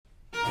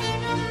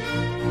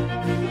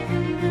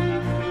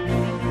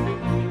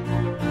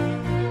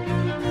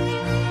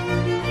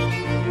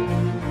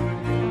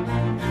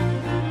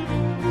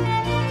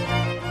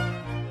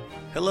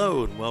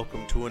Hello and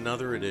welcome to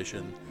another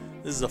edition.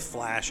 This is a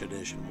flash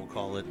edition, we'll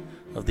call it,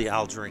 of the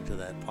I'll Drink to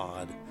That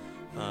pod.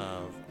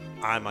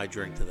 I might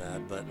drink to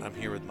that, but I'm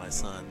here with my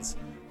sons.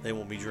 They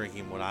won't be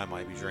drinking what I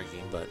might be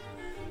drinking, but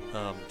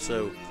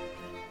so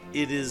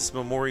it is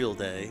Memorial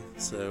Day,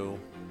 so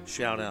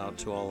shout out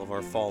to all of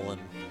our fallen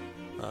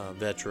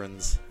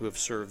veterans who have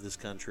served this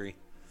country.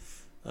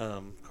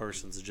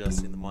 Carson's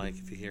adjusting the mic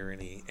if you hear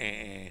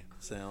any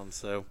sound,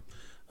 so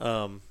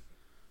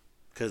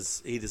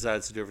because he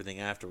decides to do everything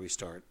after we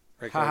start.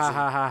 Right, Carson?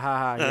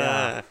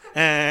 Yeah.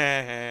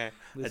 I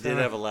did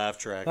have a laugh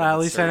track. At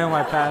least I know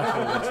my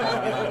password.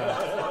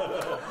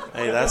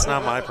 Hey, that's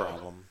not my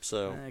problem.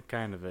 So It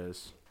kind of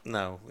is.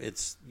 no,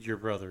 it's your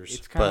brother's.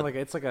 It's kind of like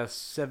it's like a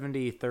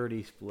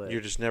 70-30 split. You're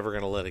just never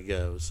going to let it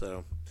go.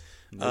 So,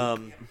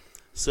 Nope.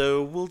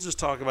 so we'll just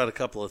talk about a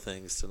couple of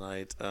things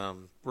tonight.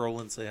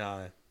 Roland, say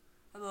hi.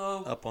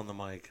 Hello. Up on the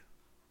mic.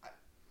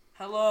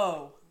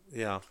 Hello.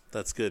 Yeah,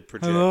 that's good.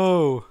 Project.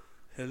 Hello.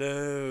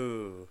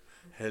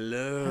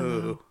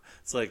 Hello.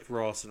 It's like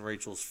Ross and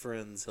Rachel's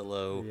friends.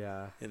 Hello.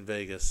 Yeah. In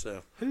Vegas.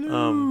 So.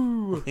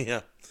 Hello.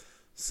 Yeah.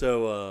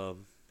 So.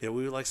 Yeah,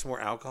 we would like some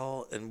more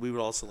alcohol, and we would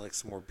also like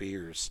some more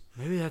beers.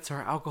 Maybe that's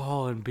our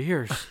alcohol and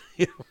beers.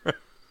 Yeah.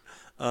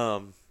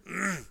 Right.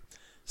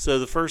 So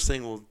the first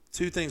thing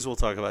two things we'll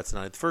talk about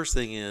tonight. The first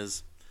thing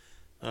is,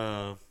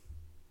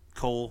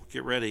 Cole,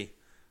 get ready.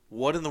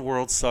 What in the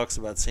world sucks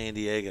about San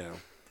Diego?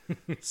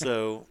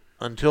 So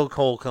until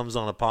Cole comes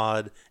on a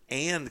pod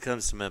and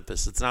comes to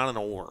Memphis, it's not an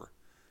or,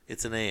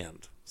 it's an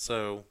and.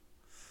 So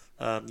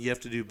you have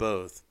to do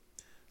both.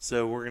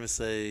 So we're going to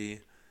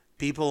say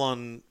people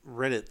on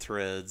Reddit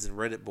threads and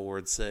Reddit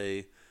boards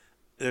say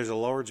there's a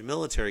large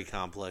military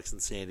complex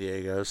in San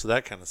Diego, so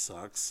that kind of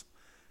sucks.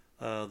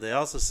 They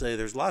also say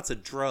there's lots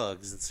of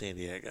drugs in San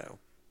Diego.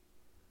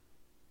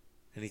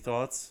 Any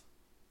thoughts?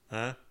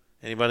 Huh?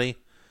 Anybody?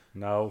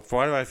 No.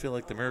 Why do I feel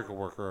like the miracle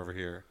worker over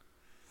here?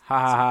 Ha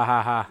ha ha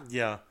ha ha.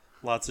 Yeah,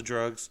 lots of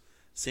drugs.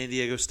 San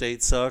Diego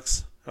State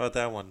sucks. How about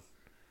that one?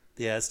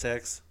 The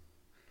Aztecs?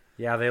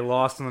 Yeah, they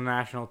lost in the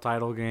national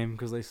title game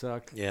because they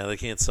suck. Yeah, they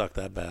can't suck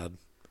that bad.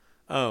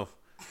 Oh,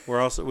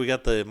 we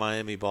got the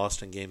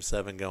Miami-Boston Game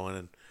 7 going,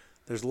 and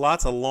there's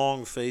lots of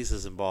long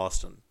faces in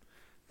Boston,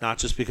 not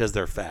just because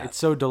they're fat. It's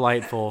so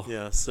delightful.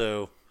 Yeah,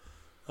 so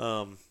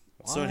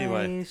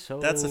anyway, so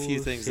that's a few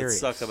things serious?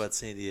 that suck about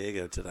San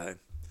Diego today.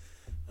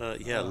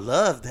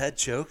 Love that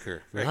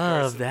Joker. Right,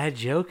 Love Carson? that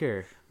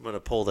Joker. I'm going to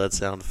pull that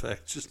sound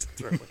effect just to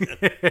throw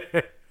it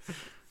in.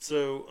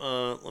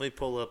 So let me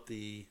pull up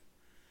the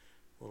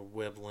little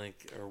web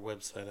link or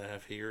website I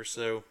have here.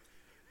 So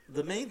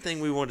the main thing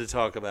we wanted to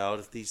talk about,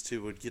 if these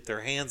two would get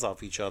their hands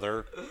off each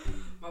other.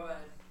 My bad.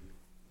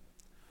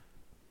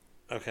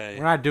 Okay.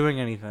 We're not doing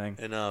anything.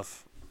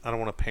 Enough. I don't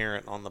want to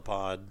parent on the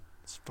pod.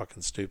 It's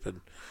fucking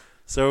stupid.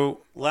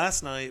 So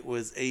last night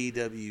was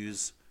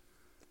AEW's,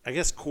 I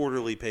guess,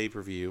 quarterly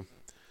pay-per-view.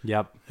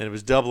 Yep. And it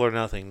was Double or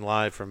Nothing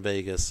live from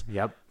Vegas.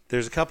 Yep.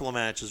 There's a couple of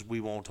matches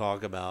we won't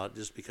talk about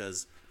just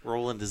because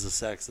Roland is a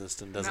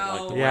sexist and doesn't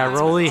like the Yeah, women's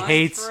Rolly match.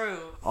 hates Untrue.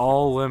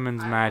 all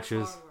women's I don't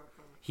matches. talk about them.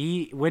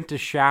 He went to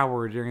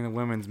shower during the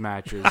women's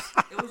matches.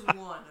 It was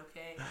one,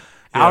 okay?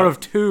 Out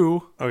of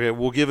two. Okay,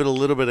 we'll give it a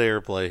little bit of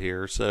airplay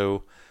here.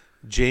 So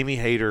Jamie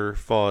Hayter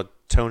fought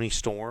Tony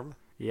Storm.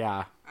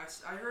 Yeah.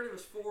 I heard it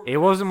was 4. It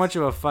wasn't much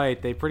of a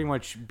fight. They pretty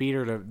much beat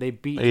her to. They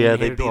beat. Yeah, Jamie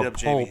they Hayter to beat a up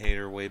Jamie pulp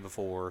Hayter way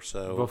before.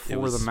 So before it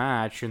was, the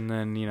match, and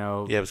then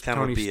Yeah, it was kind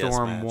of a Tony BS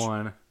Storm match.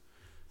 won.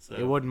 So,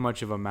 It wasn't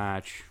much of a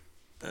match.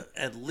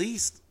 at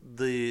least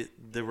the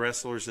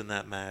wrestlers in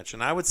that match,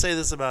 and I would say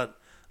this about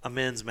a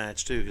men's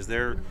match too, because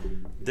there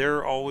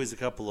are always a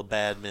couple of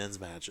bad men's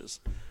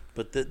matches,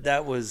 but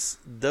that was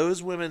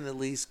those women at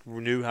least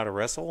knew how to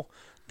wrestle.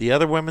 The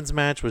other women's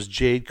match was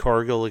Jade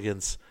Cargill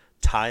against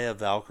Taya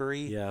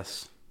Valkyrie.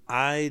 Yes.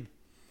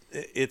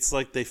 It's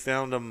like they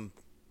found them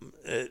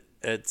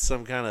at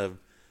some kind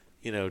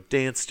of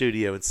dance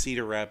studio in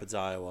Cedar Rapids,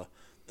 Iowa.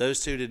 Those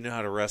two didn't know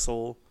how to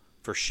wrestle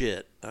for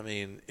shit. I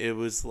mean, it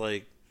was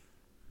like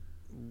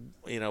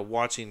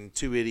watching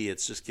two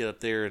idiots just get up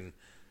there and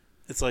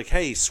it's like,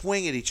 hey,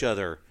 swing at each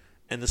other,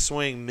 and the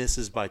swing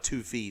misses by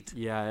 2 feet.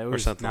 Yeah, it or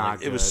was something not like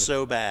good. It was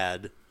so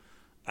bad.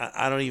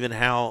 I don't even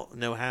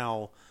know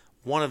how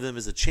one of them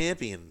is a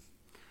champion.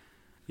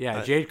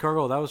 Yeah, Jade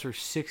Cargill. That was her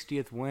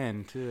 60th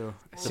win too.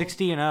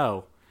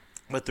 60-0.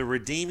 But the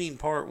redeeming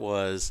part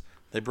was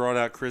they brought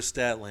out Chris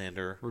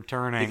Statlander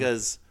Returning.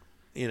 because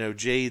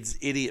Jade's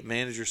idiot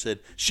manager said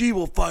she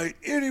will fight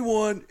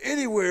anyone,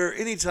 anywhere,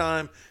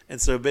 anytime,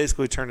 and so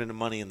basically turned into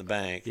Money in the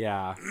Bank.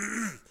 Yeah.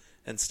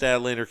 And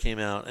Statlander came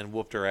out and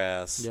whooped her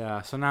ass.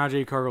 Yeah. So now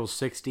Jade Cargill's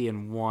 60-1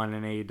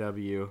 in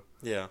AEW.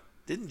 Yeah.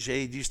 Didn't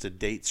Jade used to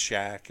date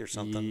Shaq or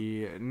something?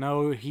 Yeah,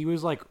 no, he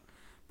was like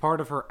part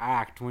of her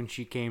act when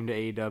she came to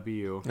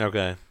AEW.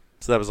 Okay.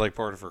 So that was like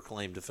part of her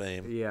claim to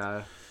fame.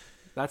 Yeah.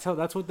 That's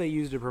what they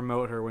used to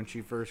promote her when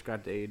she first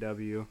got to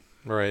AEW.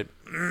 Right.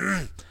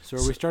 So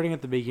are we starting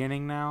at the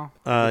beginning now?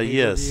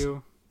 Yes.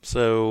 AEW?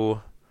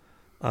 So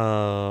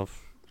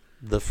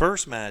the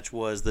first match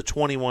was the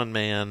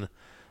 21-man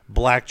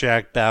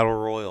Blackjack Battle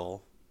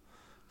Royal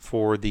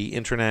for the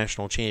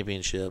International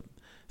Championship,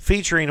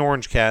 featuring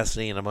Orange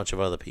Cassidy and a bunch of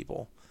other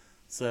people.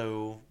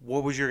 So,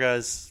 what was your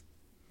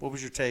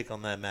take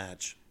on that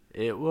match?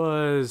 It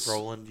was...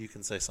 Roland, you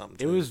can say something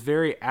too. It was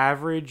very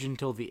average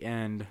until the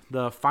end.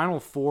 The final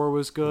 4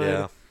 was good.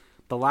 Yeah.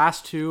 The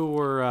last 2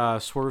 were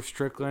Swerve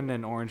Strickland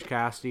and Orange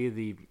Cassidy,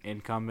 the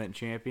incumbent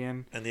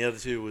champion. And the other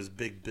 2 was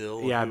Big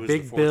Bill. Yeah, who was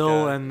Big the fourth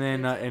Bill guy. and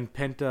then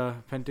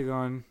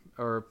Pentagon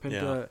or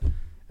Penta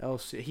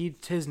LC.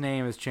 His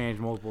name has changed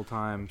multiple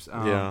times.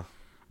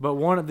 But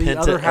one of the Penta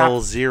other half,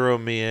 El Zero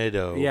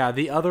Miedo. yeah,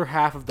 the other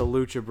half of the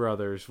Lucha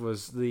Brothers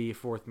was the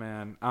fourth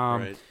man.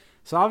 Right.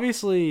 So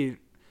obviously,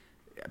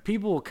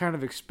 people kind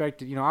of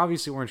expected,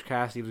 obviously Orange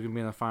Cassidy was going to be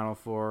in the Final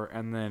 4,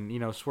 and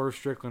then, Swerve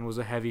Strickland was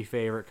a heavy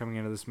favorite coming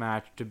into this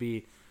match to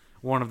be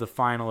one of the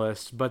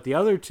finalists. But the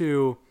other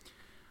 2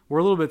 were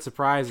a little bit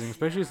surprising,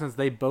 especially since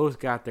they both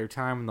got their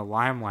time in the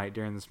limelight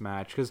during this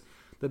match. Because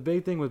the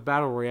big thing with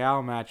Battle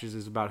Royale matches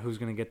is about who's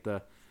going to get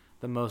the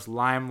most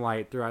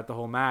limelight throughout the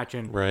whole match.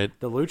 And Right.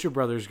 the Lucha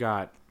Brothers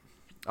got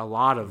a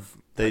lot of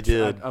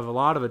a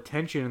lot of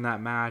attention in that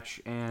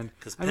match, and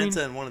Because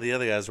Penta and one of the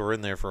other guys were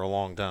in there for a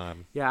long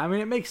time. yeah,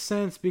 it makes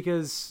sense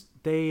because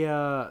they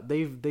were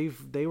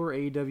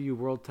AEW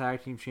World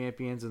Tag Team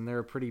Champions, and they're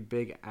a pretty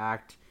big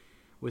act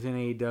within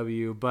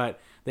AEW, but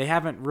they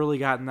haven't really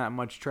gotten that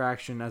much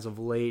traction as of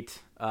late.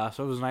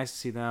 So it was nice to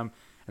see them.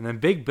 And then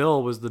Big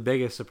Bill was the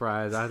biggest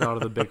surprise I thought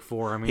of the Big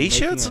 4. He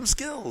showed some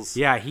skills.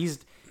 Yeah, he's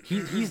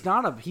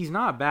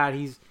not bad.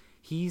 He's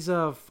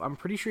I'm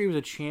pretty sure he was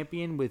a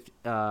champion with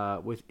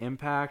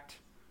Impact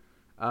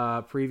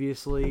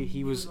previously.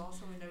 He was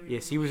also in WWE.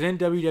 Yes, he was in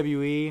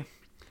WWE,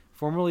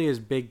 formerly as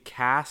Big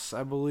Cass,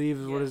 I believe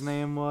is what his Yes.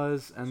 name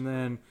was, and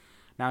then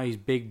now he's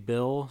Big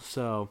Bill.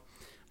 So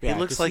yeah, He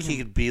looks to like see he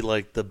him- could be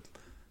like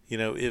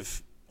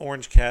if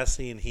Orange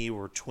Cassidy and he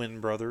were twin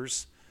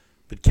brothers,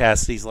 but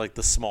Cassidy's like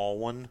the small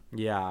one.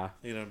 Yeah,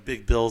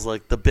 Big Bill's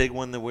like the big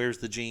one that wears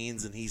the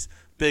jeans, and he's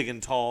big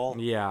and tall.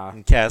 yeah.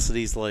 And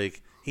Cassidy's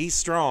like, he's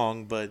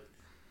strong, but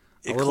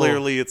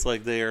clearly it's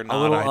like they are A not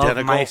little identical.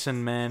 of mice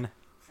and men.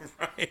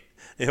 Right.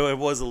 It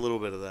was a little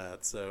bit of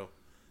that. So,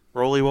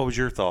 Rolly, what was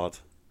your thought?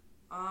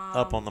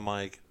 Up on the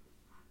mic.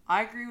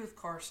 I agree with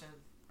Carson.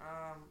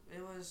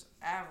 It was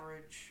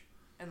average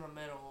in the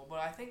middle, but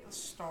I think the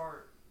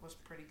start was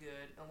pretty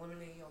good,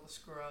 eliminating all the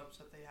scrubs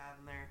that they had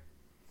in there.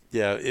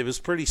 Yeah, it was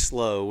pretty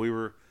slow. We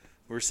were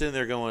sitting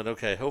there going,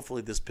 okay,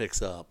 hopefully this picks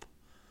up.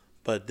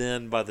 But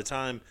then by the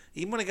time,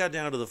 even when it got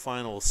down to the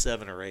final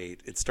 7 or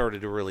 8, it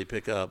started to really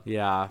pick up.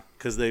 Yeah,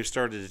 Because they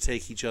started to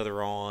take each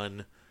other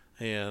on.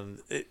 And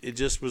it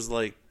just was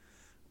like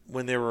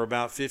when there were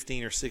about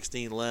 15 or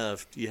 16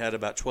 left, you had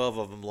about 12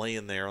 of them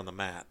laying there on the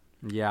mat.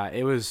 yeah.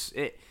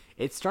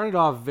 It started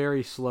off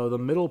very slow. The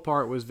middle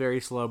part was very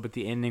slow, but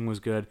the ending was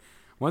good.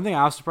 One thing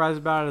I was surprised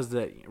about is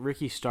that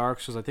Ricky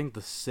Starks was, I think,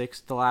 the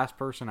 6th to last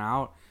person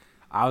out.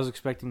 I was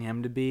expecting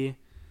him to be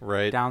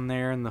Right. down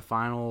there in the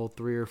final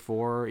 3 or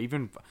 4.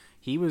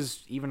 He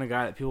was even a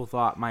guy that people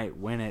thought might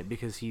win it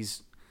because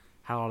he's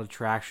had a lot of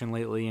traction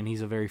lately, and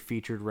he's a very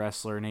featured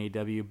wrestler in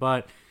AEW.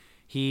 But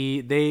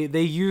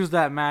they used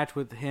that match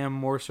with him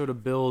more so to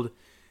build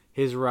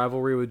his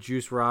rivalry with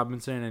Juice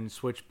Robinson and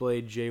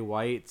Switchblade Jay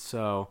White.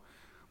 So,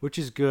 which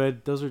is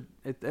good.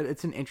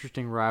 It's an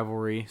interesting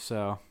rivalry.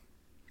 So.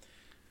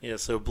 Yeah,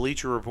 so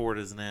Bleacher Report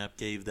as an app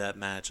gave that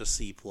match a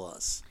C+.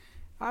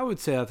 I would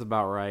say that's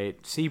about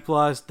right. C+.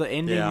 The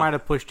ending Yeah. might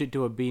have pushed it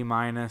to a B-.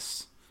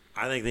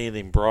 I think the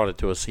ending brought it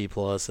to a C+,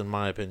 in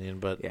my opinion.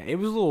 But Yeah, it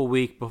was a little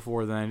weak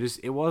before then.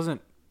 It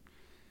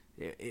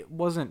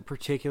wasn't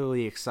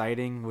particularly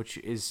exciting,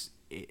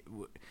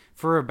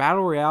 for a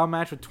battle royale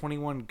match with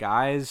 21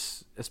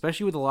 guys,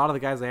 especially with a lot of the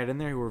guys they had in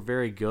there who were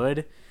very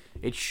good.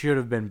 It should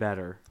have been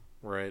better.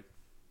 Right.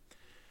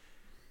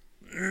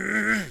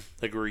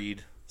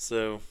 Agreed.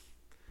 So,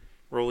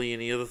 Rolly,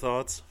 any other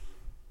thoughts?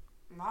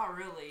 Not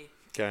really.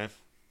 Okay.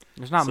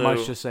 There's not So,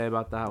 much to say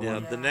about that Yeah,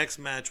 one. the next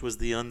match was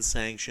the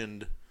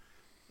unsanctioned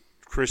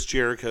Chris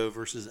Jericho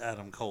versus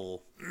Adam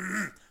Cole.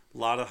 A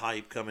lot of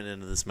hype coming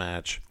into this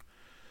match.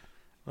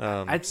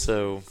 I'd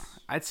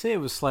say it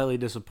was slightly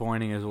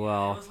disappointing as It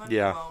well. was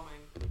Yeah.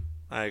 underwhelming.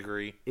 I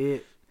agree.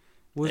 It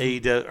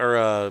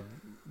was.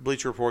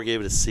 Bleacher Report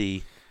gave it a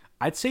C.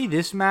 I'd say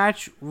this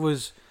match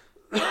was,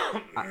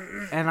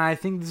 and I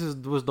think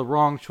was the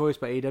wrong choice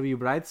by AEW,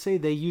 but I'd say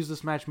they used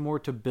this match more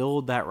to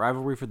build that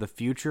rivalry for the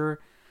future,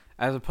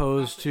 as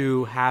opposed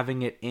to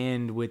having it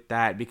end with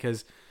that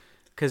because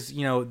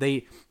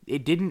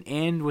it didn't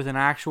end with an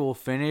actual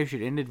finish.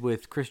 It ended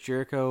with Chris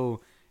Jericho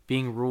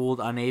being ruled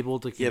unable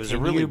to continue Yeah, it was a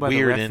really by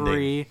weird the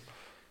referee.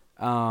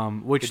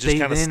 Which It just they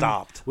kinda then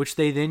stopped. Which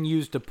they then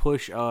used to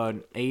push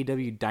an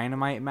AEW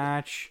Dynamite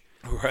match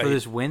Right. for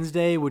this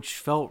Wednesday, which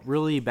felt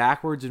really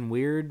backwards and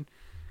weird.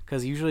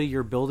 Because usually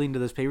you're building to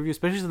this pay-per-view,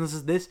 especially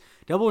since this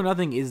Double or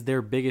Nothing is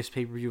their biggest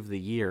pay-per-view of the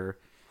year.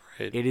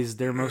 Right. It is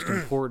their most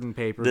important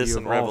pay-per-view This of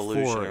and all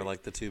Revolution four. are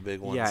like the two big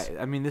ones.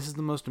 Yeah, I mean, this is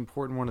the most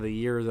important one of the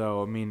year,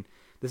 though. I mean,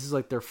 this is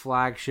like their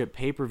flagship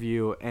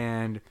pay-per-view,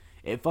 and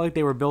it felt like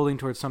they were building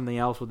towards something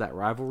else with that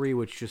rivalry,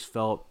 which just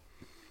felt,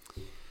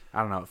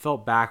 I don't know, it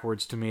felt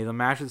backwards to me. The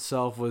match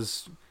itself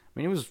was, I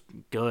mean, it was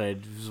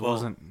good. It just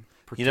wasn't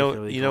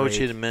particularly you know what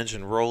great. you didn't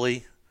mention,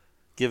 Rolly.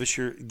 Give us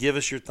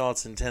your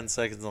thoughts in 10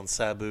 seconds on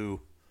Sabu,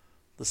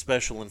 the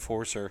special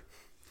enforcer.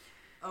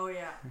 Oh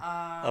yeah.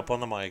 Up on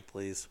the mic,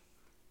 please.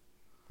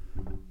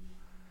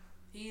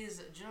 He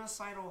is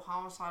genocidal,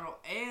 homicidal,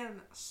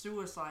 and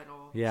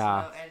suicidal.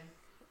 Yeah. So, and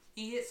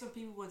he hit some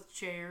people with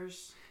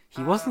chairs.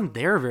 He wasn't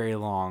there very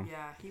long.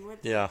 Yeah, he went.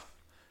 Yeah.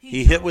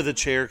 He hit with a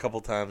chair a couple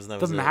times, and that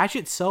was The match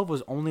itself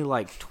was only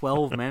like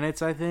 12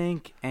 minutes, I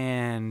think,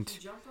 and He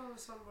jumped on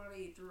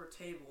somebody through a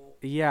table.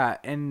 yeah,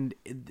 and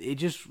it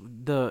just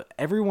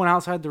everyone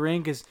outside the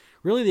ring is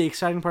really the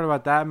exciting part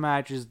about that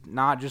match is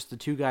not just the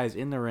two guys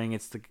in the ring,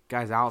 it's the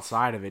guys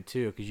outside of it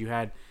too, because you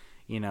had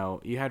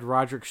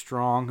Roderick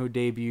Strong who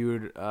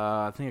debuted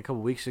I think a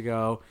couple weeks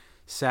ago,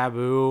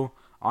 Sabu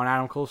on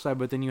Adam Cole's side,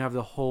 but then you have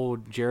the whole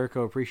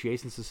Jericho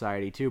Appreciation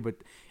Society too. But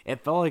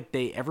it felt like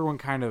everyone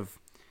kind of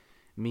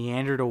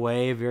meandered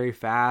away very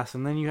fast,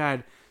 and then you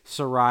had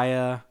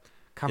Saraya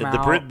come out. The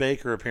Britt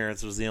Baker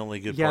appearance was the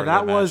only good part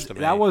that of that match to me.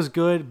 that was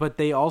good, but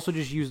they also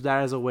just used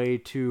that as a way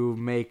to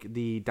make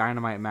the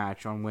Dynamite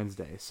match on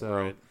Wednesday. So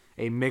Right.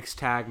 a mixed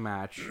tag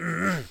match.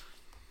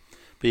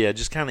 But yeah, it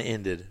just kind of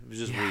ended. It was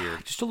just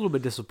weird. Just a little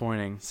bit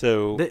disappointing.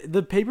 So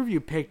The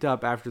pay-per-view picked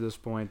up after this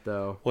point,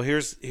 though. Well,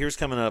 here's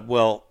coming up.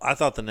 Well, I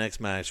thought the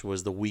next match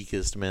was the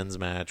weakest men's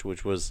match,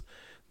 which was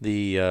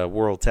the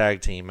World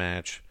Tag Team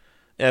match,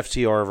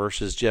 FTR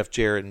versus Jeff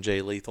Jarrett and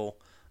Jay Lethal.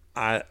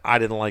 I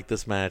didn't like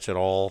this match at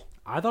all.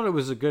 I thought it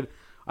was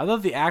I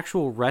thought the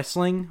actual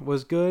wrestling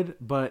was good,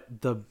 but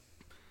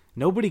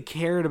nobody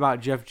cared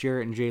about Jeff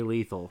Jarrett and Jay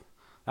Lethal.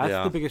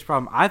 That's the biggest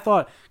problem. I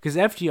thought, because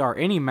FTR,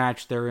 any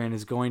match they're in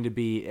is going to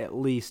be at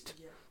least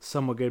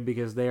somewhat good,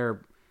 because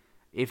they're,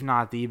 if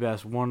not the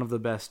best, one of the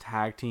best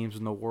tag teams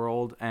in the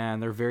world,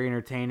 and they're very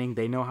entertaining.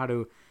 They know how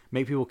to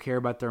make people care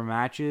about their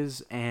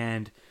matches,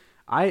 and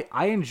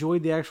I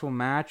enjoyed the actual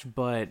match,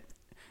 but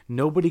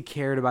nobody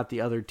cared about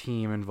the other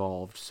team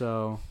involved.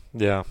 So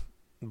Yeah,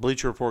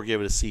 Bleacher Report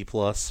gave it a C+.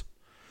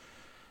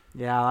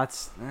 yeah,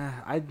 that's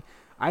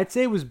I'd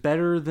say it was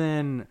better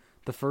than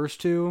the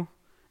first two,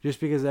 just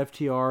because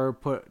FTR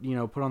put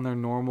on their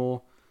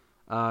normal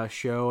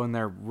show, and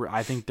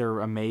I think they're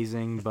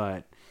amazing,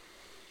 but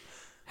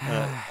I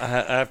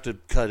have to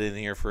cut in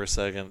here for a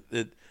second.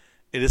 It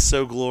is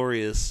so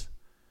glorious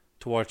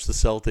to watch the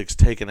Celtics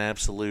take an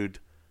absolute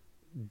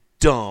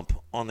dump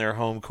on their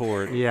home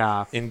court.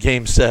 yeah, In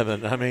Game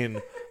 7. I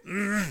mean,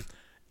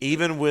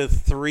 even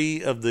with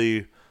three of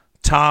the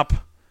top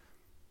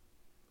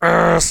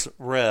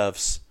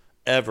refs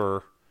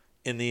ever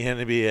in the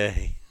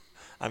NBA.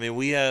 I mean,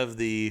 we have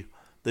the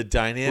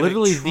dynamic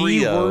literally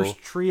trio, the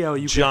worst trio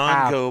you John could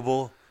have,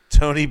 Coble,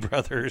 Tony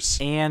Brothers,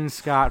 and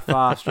Scott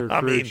Foster,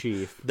 crew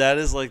chief. That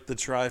is like the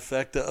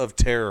trifecta of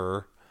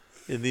terror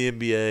in the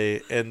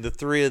NBA, and the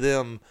three of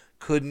them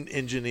couldn't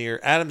engineer.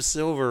 Adam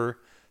Silver,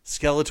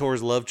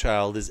 Skeletor's love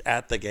child, is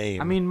at the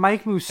game. I mean,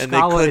 Mike and they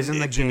Muscala is couldn't in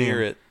the engineer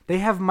game. it. They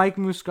have Mike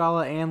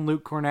Muscala and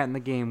Luke Cornett in the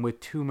game with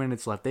 2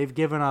 minutes left. They've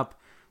given up.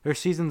 Their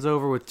season's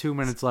over with 2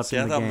 minutes left See,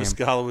 in I the thought game.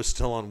 Muscala was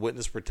still on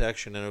witness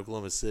protection in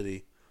Oklahoma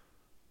City.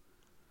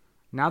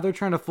 Now they're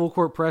trying to full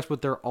court press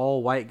with their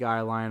all white guy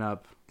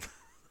lineup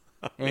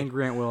and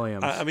Grant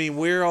Williams. I mean,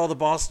 where are all the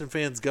Boston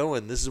fans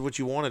going? This is what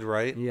you wanted,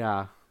 right?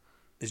 Yeah.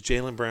 Is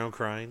Jaylen Brown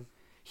crying?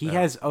 He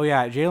has,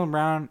 Jaylen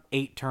Brown,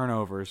 8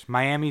 turnovers.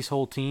 Miami's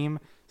whole team,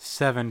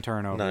 7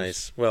 turnovers.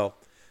 Nice. Well,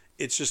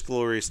 it's just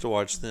glorious to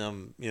watch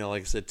them,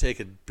 like I said, take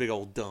a big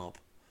old dump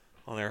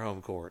on their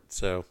home court.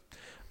 So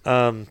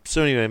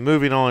anyway,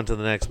 moving on to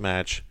the next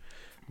match.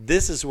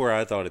 This is where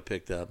I thought it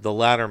picked up. The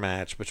ladder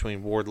match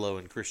between Wardlow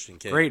and Christian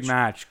Cage. Great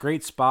match.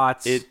 Great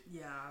spots.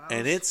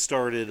 It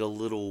started a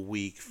little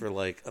weak for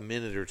like a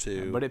minute or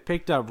two. But it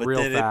picked up but real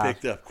then fast. It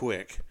picked up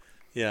quick.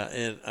 Yeah,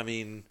 and I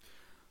mean,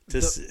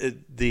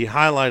 the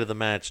highlight of the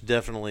match,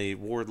 definitely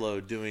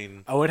Wardlow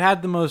doing... Oh,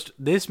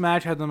 this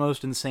match had the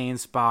most insane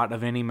spot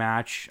of any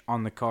match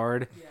on the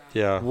card.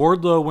 Yeah.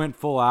 Wardlow went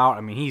full out.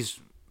 I mean, he's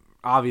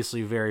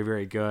obviously very,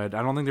 very good.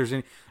 I don't think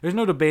there's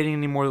no debating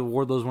anymore that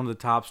Wardlow's one of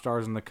the top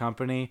stars in the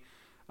company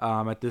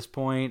at this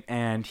point,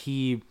 and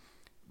he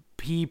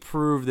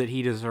proved that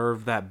he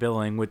deserved that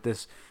billing with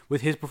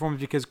his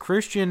performance, because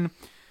Christian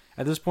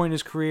at this point in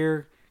his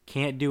career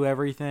can't do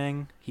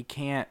everything. He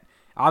can't.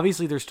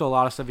 Obviously, there's still a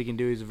lot of stuff he can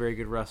do. He's a very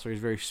good wrestler.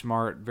 He's very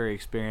smart, very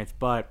experienced,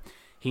 but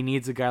he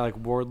needs a guy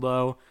like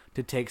Wardlow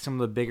to take some of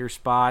the bigger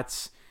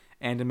spots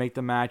and to make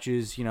the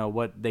matches,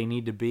 what they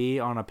need to be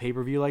on a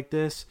pay-per-view like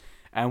this.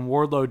 And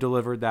Wardlow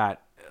delivered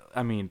that,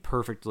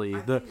 perfectly.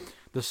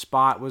 The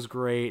spot was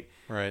great.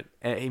 Right.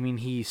 I mean,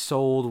 he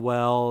sold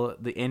well.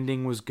 The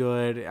ending was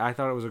good. I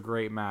thought it was a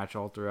great match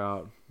all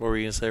throughout. What were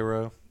you going to say,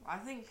 Ro? I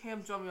think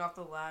him jumping off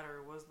the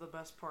ladder was the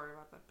best part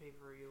about that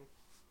pay-per-view.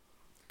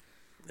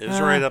 It was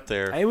right up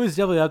there. It was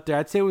definitely up there.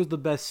 I'd say it was the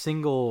best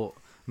single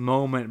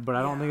moment, but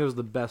I don't think it was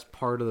the best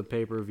part of the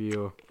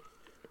pay-per-view.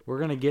 We're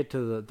going to get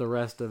to the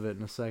rest of it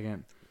in a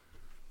second.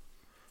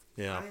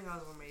 Yeah. I think that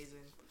was amazing.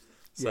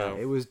 So,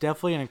 yeah, it was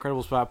definitely an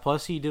incredible spot.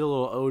 Plus, he did a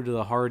little ode to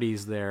the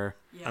Hardys there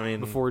Yeah. I mean,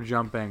 before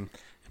jumping.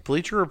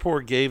 Bleacher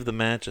Report gave the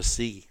match a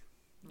C.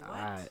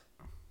 What?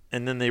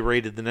 And then they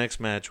rated the next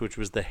match, which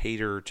was the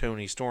Hater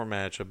Tony Storm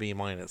match, a B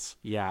minus.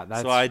 Yeah,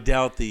 that's So I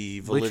doubt the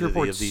Bleacher validity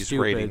Report's of these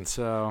stupid, ratings.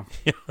 So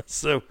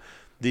So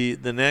the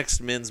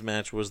next men's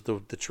match was the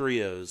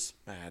trios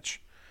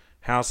match,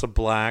 House of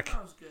Black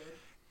That was good.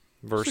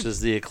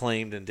 versus the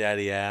Acclaimed and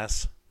Daddy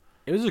Ass.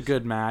 it was a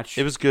good match.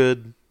 It was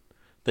good.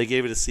 They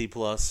gave it a C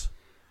plus.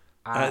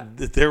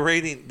 Their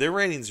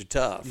ratings are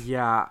tough.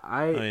 Yeah,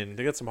 I mean,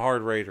 they got some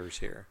hard raters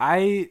here.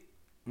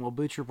 Well,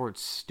 Bleacher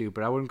Report's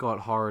stupid. I wouldn't call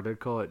it hard. I'd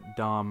call it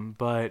dumb.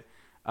 But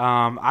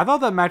I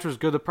thought that match was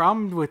good. The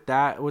problem with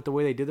the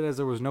way they did it, is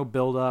there was no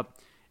build-up,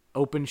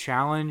 open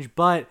challenge.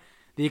 But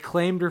the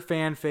Acclaimed are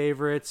fan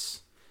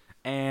favorites,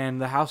 and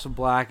the House of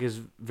Black is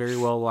very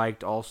well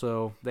liked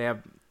also. They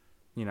have,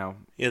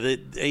 Yeah, the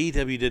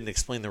AEW didn't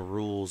explain the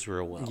rules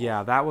real well.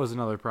 yeah, that was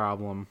another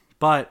problem.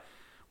 But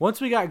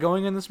once we got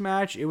going in this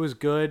match, it was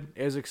good.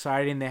 It was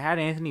exciting. They had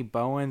Anthony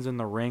Bowens in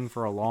the ring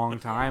for a long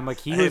time.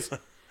 Like, he was...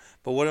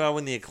 But what about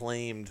when the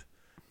Acclaimed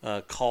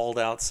called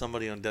out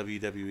somebody on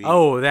WWE?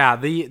 Oh, yeah.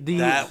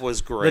 That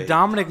was great. The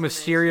Dominic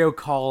Mysterio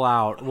call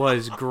out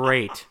was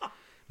great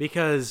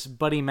because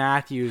Buddy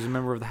Matthews, a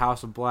member of the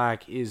House of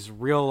Black, is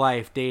real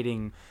life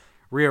dating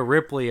Rhea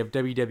Ripley of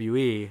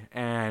WWE,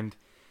 and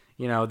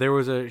there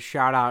was a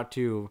shout out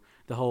to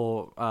the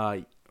whole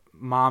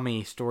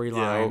mommy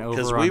storyline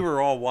because over we on-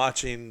 were all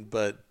watching,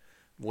 but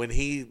when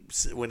he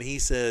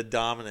said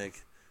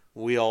Dominic,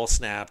 we all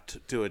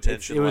snapped to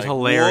attention. It was like,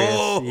 hilarious.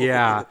 Whoa!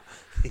 Yeah,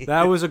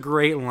 that was a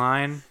great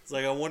line. It's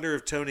like, I wonder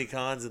if Tony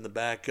Khan's in the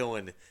back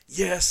going,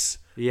 yes.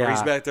 Yeah. Or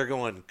he's back there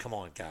going, come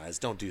on, guys,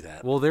 don't do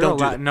that. Well, they're Don't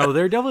do allowed. that. No,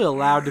 they're definitely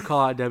allowed to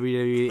call out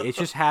WWE. It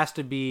just has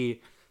to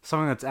be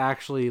something that's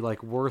actually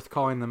like worth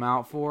calling them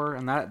out for,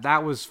 and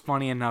that was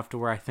funny enough to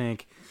where I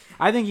think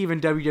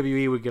even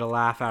WWE would get a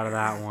laugh out of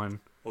that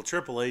one. Well,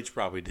 Triple H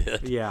probably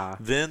did. Yeah.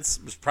 Vince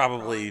was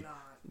probably Probably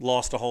not.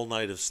 lost a whole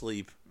night of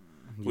sleep,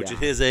 which Yeah.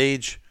 at his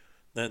age,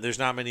 there's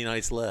not many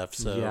nights left.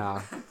 So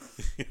Yeah.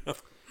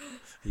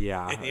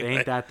 Yeah. Anyway.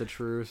 Ain't that the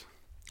truth?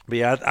 But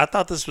yeah, I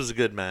thought this was a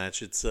good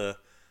match. It's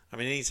I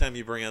mean, anytime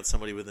you bring out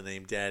somebody with the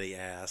name Daddy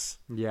Ass,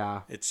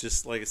 Yeah. it's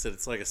just like I said,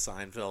 it's like a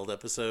Seinfeld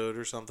episode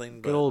or something.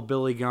 But Good old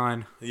Billy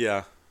Gunn.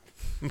 yeah,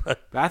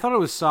 But I thought it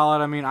was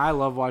solid. I mean, I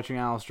love watching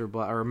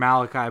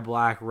Malachi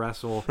Black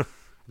wrestle.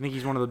 I think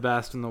he's one of the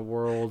best in the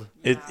world.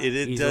 it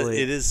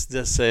is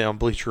just say on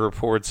Bleacher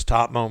Report's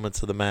top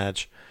moments of the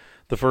match.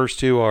 The first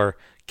two are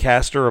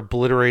Caster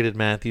obliterated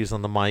Matthews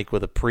on the mic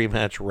with a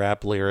pre-match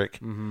rap lyric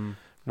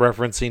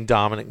referencing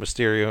Dominic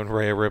Mysterio and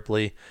Rhea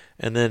Ripley,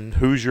 and then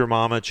 "Who's Your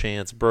Mama"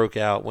 chants broke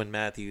out when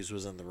Matthews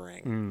was in the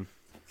ring.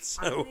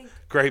 So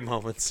great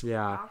moments.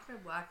 Yeah.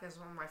 Malachi Black is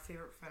one of my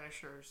favorite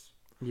finishers.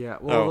 Yeah.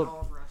 Oh. Well, in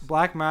all of wrestling.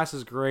 Black Mass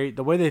is great.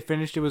 The way they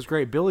finished it was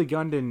great. Billy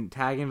Gunn didn't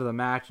tag into the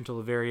match until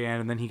the very end,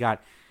 and then he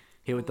got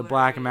hit with the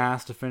Black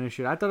Mass to finish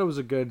it. I thought it was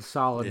a good,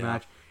 solid Yeah.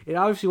 match. It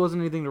obviously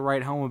wasn't anything to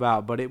write home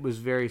about, but it was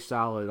very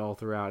solid all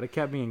throughout. It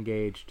kept me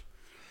engaged.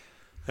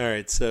 All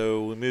right,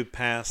 so we moved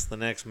past the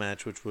next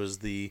match, which was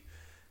the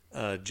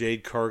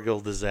Jade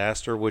Cargill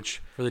disaster, which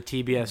For the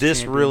TBS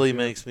this really championship.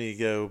 makes me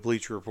go,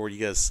 Bleacher Report, you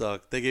guys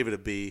suck. They gave it a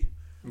B.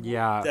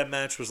 Yeah. That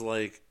match was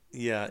like,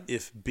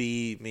 if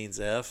B means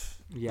F.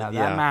 Yeah, then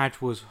that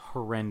match was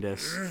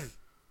horrendous.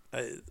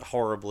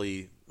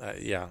 Horribly,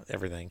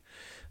 everything.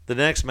 The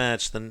next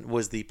match then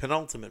was the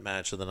penultimate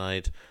match of the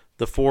night,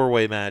 the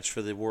four-way match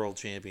for the World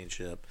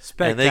Championship.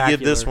 And they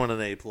give this one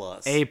an A+.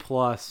 A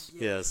plus.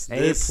 Yes, A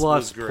this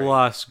plus was great.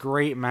 plus.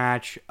 Great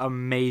match.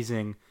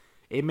 Amazing.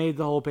 It made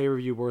the whole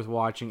pay-per-view worth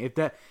watching. If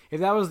that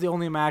was the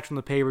only match on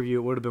the pay-per-view,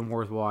 it would have been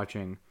worth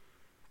watching.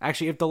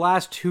 Actually, if the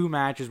last two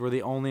matches were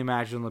the only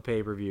matches on the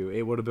pay-per-view,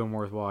 it would have been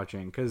worth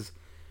watching. Because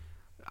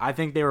I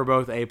think they were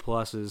both A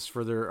pluses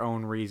for their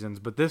own reasons.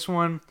 But this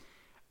one,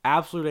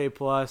 absolute A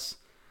plus.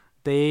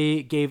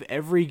 They gave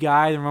every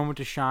guy their moment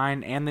to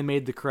shine, and they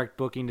made the correct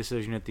booking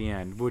decision at the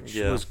end, which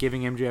was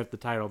giving MJF the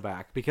title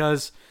back.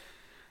 Because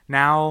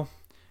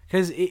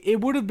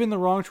it would have been the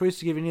wrong choice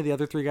to give any of the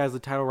other three guys the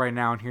title right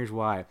now, and here's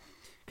why.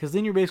 Because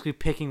then you're basically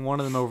picking one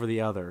of them over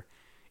the other.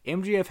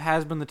 MJF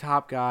has been the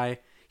top guy.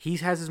 He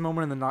has his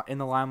moment in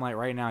the limelight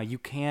right now. You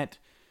can't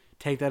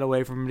take that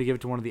away from him to give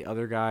it to one of the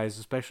other guys,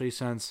 especially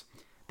since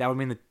that would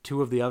mean the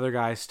two of the other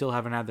guys still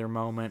haven't had their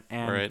moment.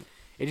 And Right.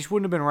 it just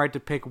wouldn't have been right to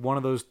pick one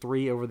of those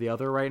three over the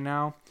other right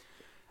now.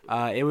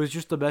 It was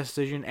just the best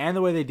decision, and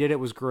the way they did it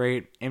was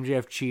great.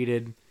 MJF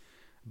cheated,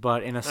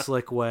 but in a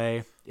slick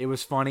way. It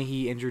was funny.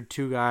 He injured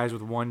two guys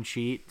with one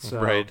cheat.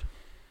 So, Right.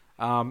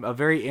 a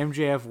very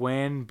MJF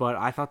win, but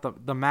I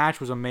thought the match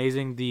was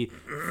amazing. The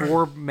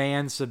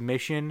 4-man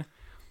submission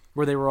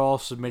where they were all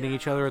submitting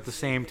each other at the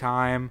same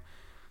time.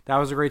 That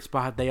was a great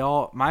spot.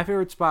 My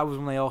favorite spot was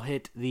when they all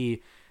hit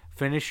the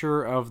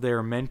finisher of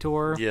their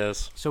mentor.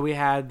 Yes. So we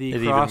had the It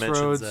even mentions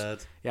Crossroads.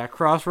 that. Yeah,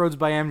 Crossroads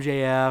by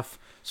MJF,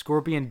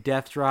 Scorpion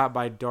Death Drop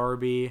by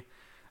Darby.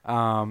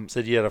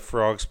 Said you had a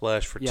frog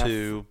splash for Yeah,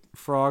 2.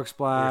 Frog Where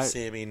splash.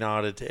 Sammy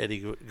nodded to Eddie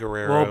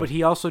Guerrero. Well, but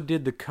he also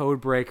did the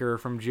code breaker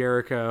from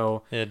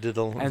Jericho. Yeah, did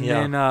the And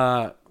yeah. then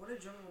What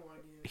did Jungle Boy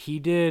do? he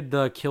did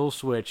the kill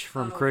switch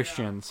from Oh,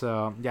 Christian. yeah.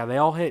 So yeah, they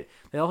all hit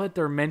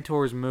their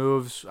mentors'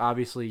 moves.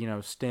 Obviously,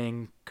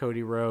 Sting,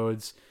 Cody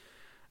Rhodes,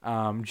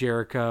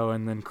 Jericho,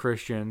 and then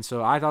Christian.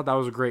 So I thought that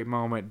was a great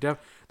moment.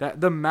 That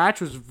the match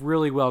was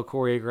really well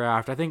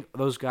choreographed. I think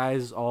those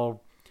guys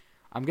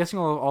I'm guessing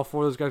all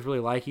 4 of those guys really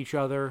like each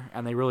other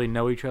and they really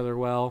know each other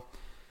well,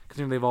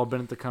 because they've all been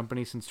at the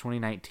company since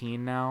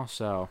 2019 now.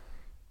 So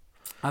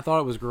I thought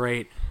it was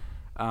great.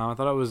 I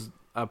thought it was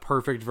a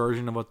perfect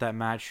version of what that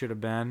match should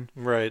have been.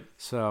 Right.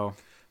 So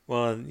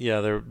Well,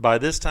 yeah, by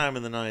this time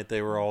in the night,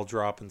 they were all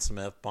dropping some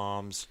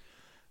F-bombs.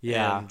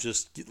 yeah, And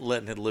just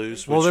letting it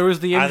loose. Well, which there was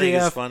the I think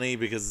MJF it's funny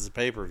because it's a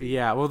pay-per-view.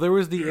 yeah. Well, there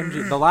was the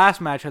the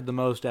last match had the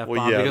most F bomb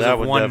Well, yeah, because that of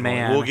one one definitely.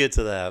 man. We'll get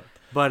to that.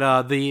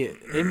 But the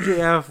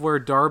MJF where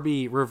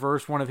Darby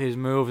reversed one of his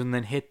moves and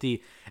then hit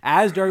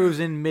as Darby was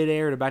in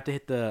midair about to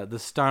hit the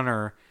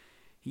stunner,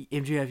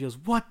 MJF yells,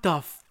 "What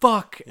the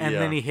fuck?" And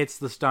then he hits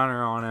the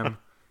stunner on him.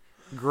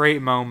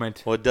 Great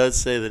moment. Well, it does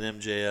say that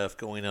MJF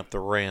going up the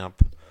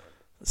ramp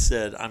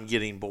said, "I'm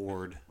getting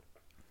bored,"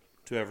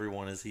 to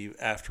everyone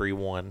after he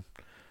won,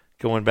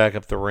 going back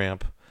up the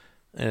ramp,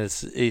 and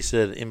he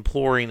said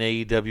imploring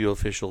AEW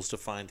officials to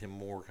find him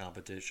more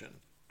competition.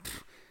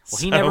 Well,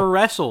 he never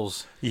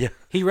wrestles. Yeah,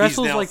 He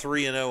wrestles He's now like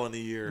 3-0 on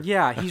the year.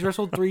 Yeah, he's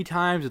wrestled 3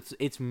 times.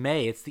 It's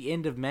May. It's the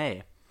end of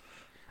May.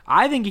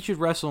 I think he should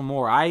wrestle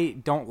more. I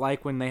don't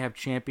like when they have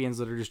champions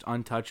that are just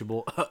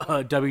untouchable.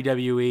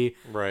 WWE.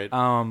 Right.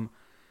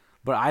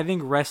 But I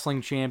think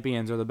wrestling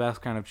champions are the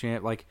best kind of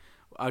champ. Like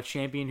a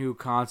champion who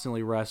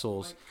constantly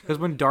wrestles. Because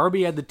when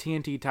Darby had the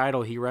TNT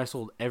title, he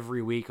wrestled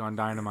every week on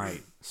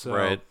Dynamite. So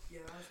Right. Yeah,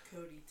 that was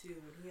Cody too.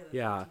 When he had a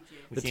Yeah.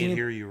 We The can't TN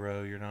hear you,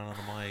 Ro. You're not on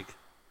the mic.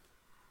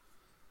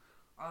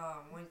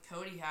 When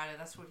Cody had it,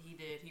 that's what he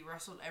did. He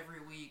wrestled every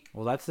week.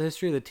 Well, that's the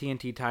history of the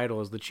TNT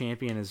title. Is the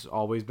champion has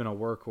always been a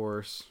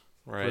workhorse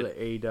Right. for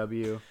the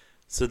AEW.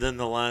 So then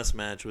the last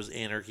match was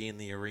Anarchy in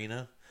the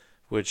Arena,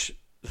 which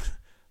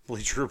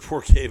Bleacher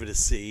Report gave it a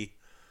C.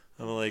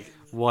 I'm like,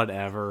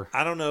 Whatever.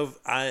 I don't know.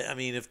 I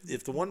mean,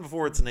 if the one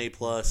before it's an A+,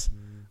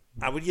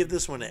 I would give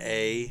this one an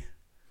A.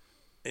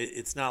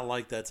 It's not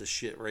like that's a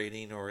shit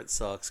rating or it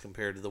sucks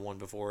compared to the one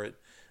before it.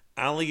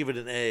 I only give it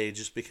an A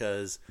just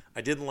because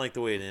I didn't like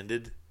the way it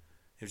ended.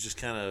 It was just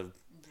kind of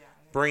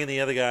bringing the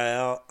other guy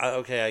out.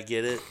 Okay, I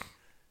get it.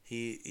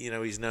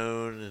 He's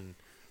known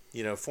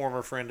and,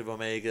 former friend of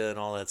Omega and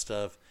all that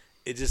stuff.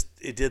 It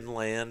didn't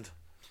land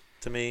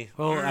to me.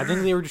 Well, I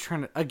think they were just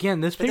trying to.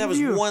 Again, this But that was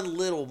pay-per-view. one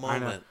little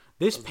moment.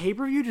 This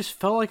pay-per-view just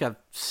felt like a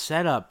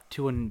setup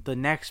to the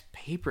next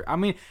paper. I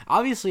mean,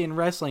 obviously in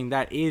wrestling,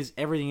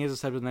 everything is a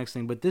setup to the next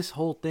thing. But this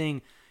whole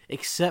thing,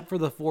 except for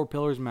the 4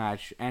 Pillars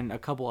match and a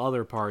couple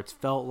other parts,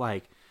 felt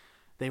like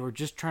they were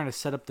just trying to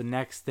set up the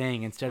next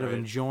thing instead of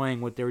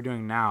enjoying what they were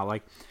doing now.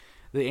 Like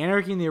the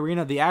Anarchy in the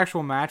Arena, the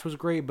actual match was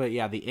great, but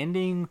yeah, the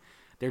ending,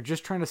 they're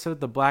just trying to set up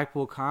the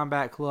Blackpool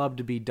Combat Club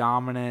to be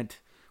dominant,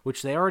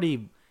 which they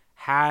already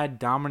had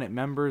dominant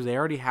members. They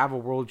already have a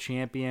world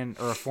champion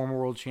or a former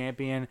world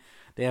champion.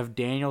 They have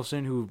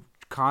Danielson, who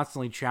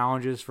constantly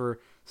challenges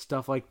for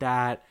stuff like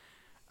that.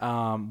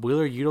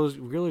 Wheeler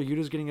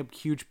Yuta's getting a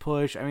huge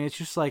push. I mean, it's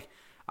just like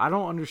I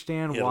don't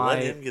understand why.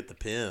 Let him get the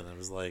pin. I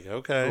was like,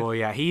 okay. Well,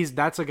 yeah,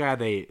 that's a guy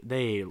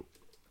they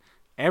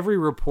every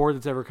report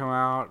that's ever come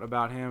out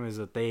about him is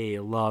that they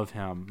love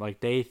him. Like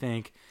they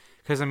think,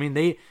 because I mean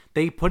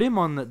they put him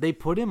on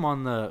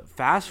the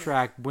fast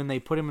track when they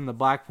put him in the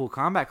Blackpool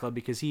Combat Club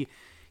because he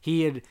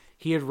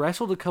had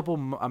wrestled a couple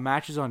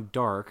matches on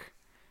Dark,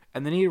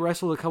 and then he had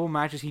wrestled a couple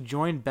matches. He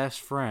joined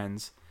Best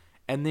Friends,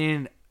 and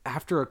then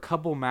after a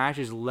couple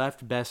matches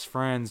left Best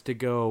Friends to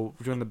go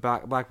join the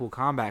Blackpool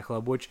Combat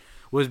Club, which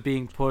was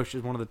being pushed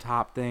as one of the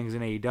top things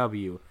in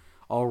AEW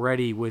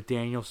already with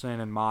Danielson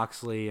and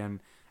Moxley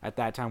and at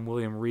that time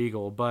William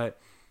Regal. But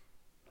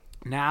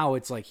now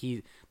it's like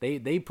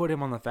they put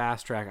him on the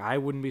fast track. I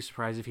wouldn't be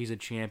surprised if he's a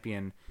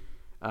champion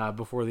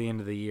before the end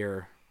of the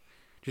year,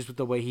 just with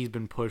the way he's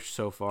been pushed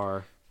so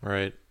far.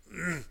 Right.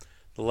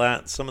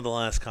 Some of the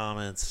last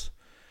comments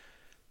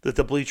that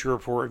the Bleacher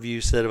Report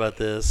review said about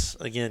this,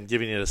 again,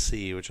 giving it a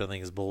C, which I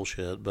think is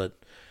bullshit, but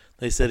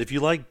they said, if you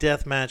like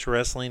deathmatch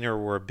wrestling or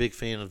were a big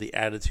fan of the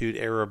Attitude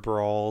Era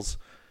brawls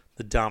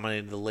that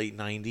dominated the late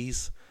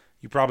 90s,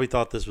 you probably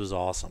thought this was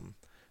awesome.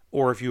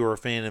 Or if you were a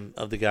fan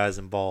of the guys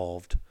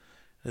involved.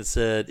 It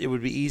said, it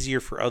would be easier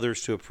for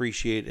others to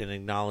appreciate and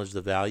acknowledge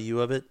the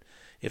value of it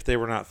if they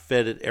were not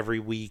fed it every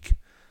week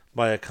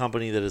by a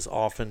company that is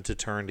often to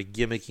turn to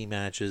gimmicky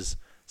matches,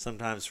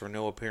 sometimes for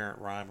no apparent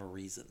rhyme or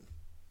reason.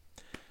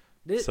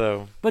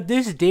 But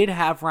this did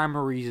have rhyme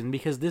or reason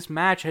because this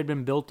match had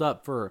been built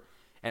up for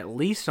at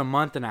least a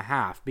month and a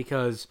half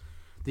because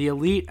the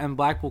Elite and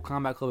Blackpool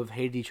Combat Club have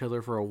hated each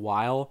other for a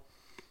while.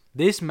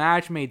 This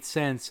match made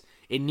sense.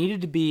 It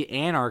needed to be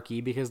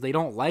anarchy because they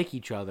don't like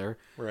each other.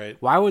 Right.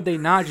 Why would they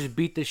not just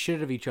beat the shit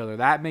out of each other?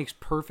 That makes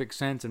perfect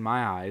sense in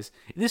my eyes.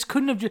 This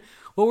couldn't have just...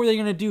 What were they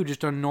going to do?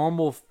 Just a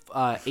normal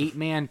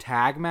 8-man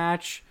tag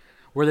match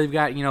where they've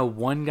got,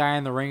 one guy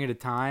in the ring at a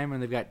time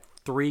and they've got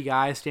 3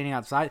 guys standing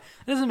outside?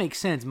 That doesn't make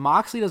sense.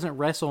 Moxley doesn't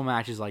wrestle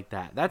matches like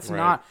that. That's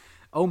not...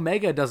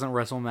 Omega doesn't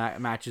wrestle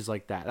matches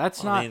like that.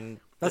 That's not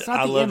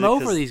the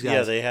MO for these guys.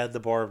 Yeah, they had the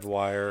barbed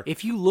wire.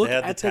 If you look they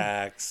had at the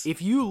tacks. If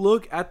you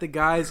look at the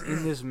guys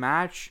in this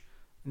match,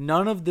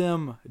 none of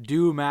them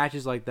do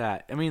matches like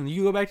that. I mean,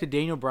 you go back to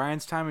Daniel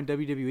Bryan's time in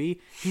WWE,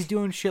 he's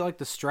doing shit like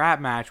the strap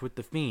match with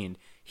The Fiend.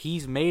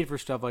 He's made for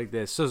stuff like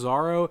this.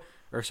 Claudio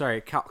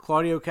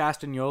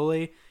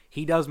Castagnoli,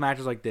 he does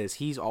matches like this.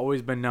 He's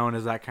always been known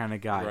as that kind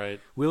of guy. Right.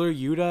 Wheeler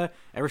Yuta,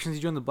 ever since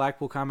he joined the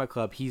Blackpool Combat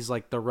Club, he's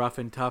like the rough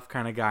and tough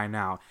kind of guy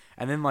now.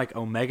 And then like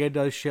Omega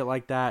does shit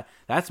like that.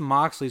 That's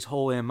Moxley's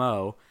whole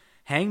MO.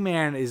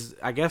 Hangman is,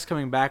 I guess,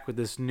 coming back with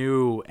this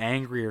new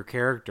angrier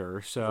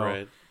character. So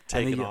right.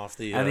 Taking off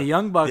the and the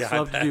Young Bucks the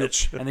love to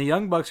do, and the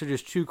Young Bucks are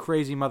just 2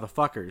 crazy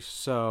motherfuckers.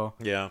 So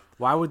yeah,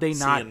 why would they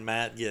not? Seeing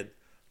Matt get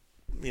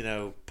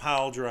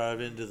pile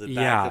drive into the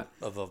back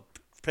of a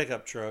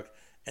pickup truck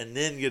and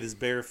then get his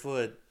bare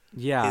foot,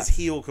 his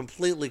heel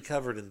completely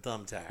covered in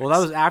thumbtacks. Well, that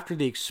was after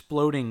the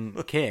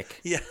exploding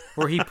kick,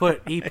 where he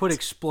put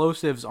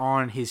explosives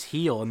on his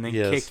heel and then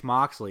kicked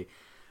Moxley.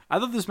 I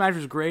thought this match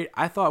was great.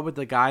 I thought with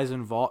the guys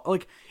involved,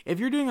 like if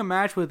you're doing a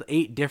match with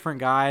 8 different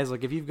guys,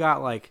 like if you've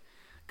got like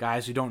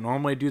guys who don't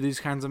normally do these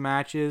kinds of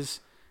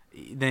matches,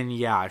 then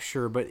yeah,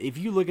 sure. But if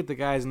you look at the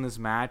guys in this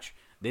match,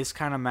 this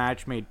kind of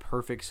match made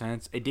perfect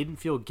sense. It didn't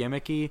feel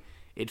gimmicky.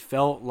 It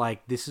felt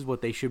like this is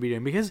what they should be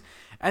doing. Because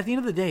at the end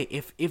of the day,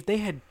 if they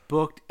had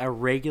booked a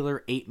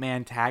regular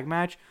 8-man tag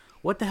match,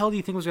 what the hell do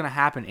you think was going to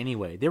happen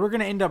anyway? They were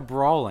going to end up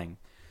brawling.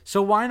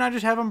 So why not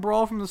just have them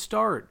brawl from the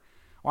start?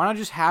 Why not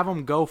just have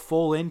them go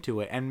full into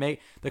it and make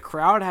the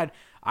crowd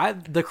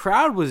the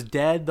crowd was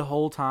dead the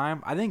whole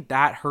time. I think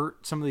that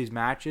hurt some of these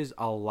matches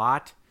a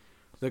lot.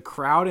 The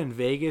crowd in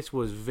Vegas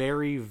was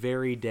very,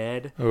 very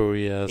dead. Oh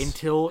yes.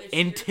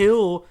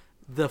 Until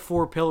the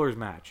 4 Pillars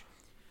match.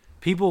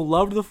 People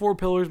loved the 4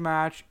 Pillars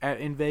match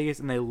in Vegas,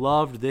 and they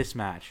loved this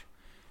match.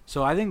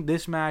 So I think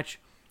this match,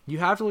 you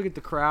have to look at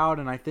the crowd,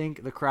 and I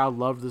think the crowd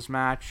loved this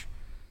match.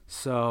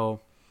 So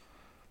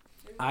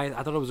I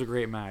thought it was a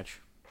great match.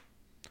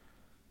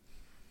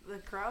 The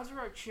crowds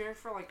were cheering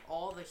for like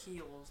all the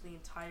heels the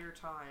entire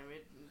time.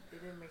 It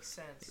didn't make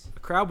sense.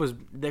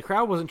 The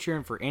crowd wasn't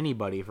cheering for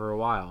anybody for a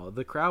while.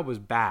 The crowd was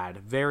bad,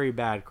 very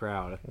bad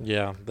crowd.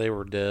 Yeah, they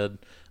were dead.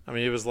 I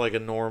mean, it was like a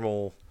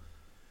normal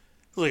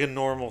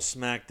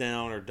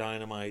SmackDown or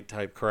Dynamite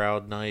type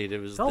crowd night.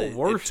 It felt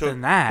worse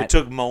than that. It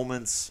took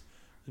moments.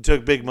 It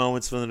took big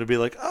moments for them to be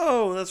like,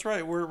 "Oh, that's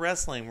right, we're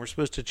wrestling. We're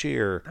supposed to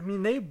cheer." I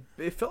mean,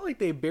 it felt like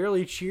they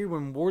barely cheered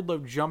when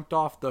Wardlow jumped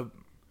off the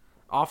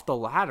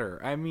ladder.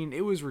 I mean,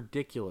 it was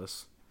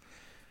ridiculous.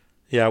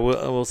 Yeah, I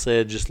will say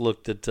I just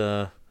looked at.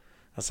 I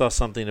saw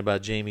something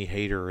about Jamie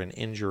Hayter, an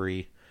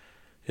injury.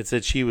 It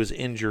said she was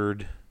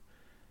injured,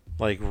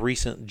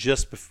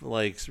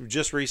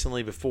 just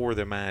recently before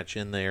the match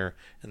in there,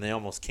 and they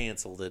almost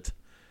canceled it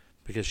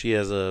because she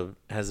has a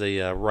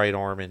right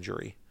arm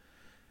injury,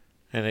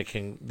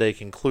 and they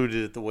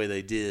concluded it the way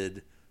they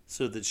did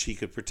so that she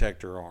could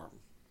protect her arm.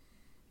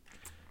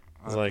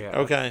 I was like,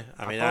 okay.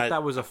 I thought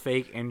that was a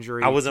fake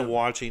injury. I wasn't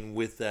watching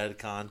with that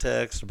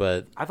context,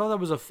 but I thought that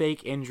was a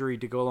fake injury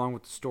to go along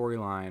with the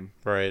storyline.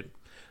 Right.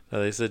 No,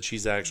 they said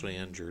she's actually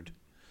injured.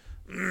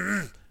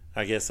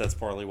 I guess that's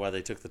partly why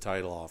they took the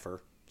title off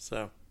her.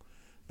 So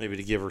maybe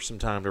to give her some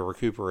time to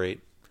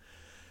recuperate.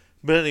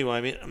 But anyway,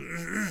 I mean,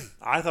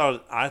 I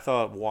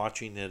thought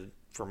watching it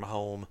from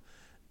home,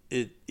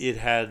 it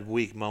had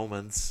weak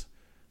moments,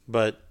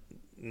 but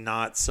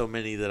not so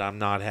many that I'm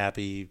not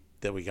happy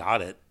that we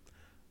got it.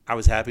 I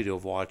was happy to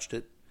have watched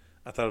it.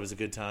 I thought it was a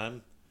good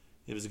time.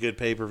 It was a good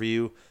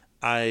pay-per-view.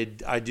 I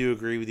do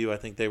agree with you. I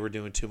think they were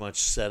doing too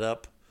much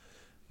setup.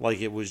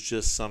 Like it was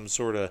just some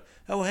sort of,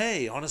 oh,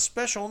 hey, on a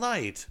special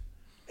night,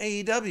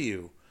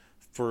 AEW,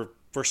 for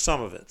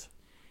some of it.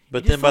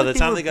 But then by the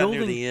time they got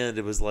near the end,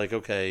 it was like,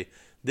 okay,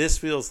 this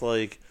feels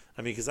like,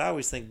 I mean, because I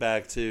always think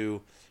back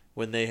to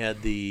when they had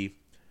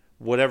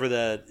whatever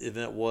that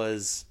event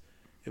was,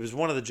 it was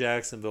one of the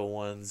Jacksonville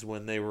ones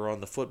when they were on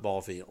the football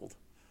field.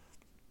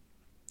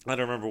 I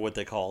don't remember what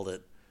they called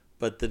it,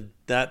 but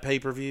that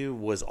pay-per-view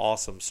was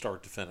awesome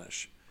start to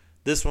finish.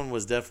 This one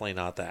was definitely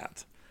not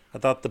that. I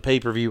thought the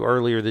pay-per-view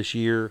earlier this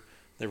year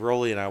that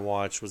Rolly and I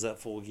watched, was that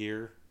Full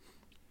Gear?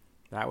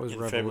 That was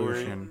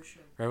Revolution.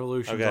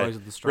 Revolution. Okay. Always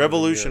at the start.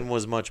 Revolution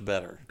was much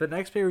better. The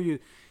next pay-per-view,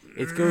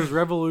 it goes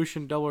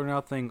Revolution, Double or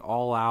Nothing,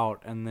 All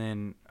Out, and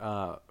then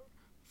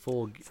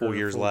Full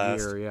Gear's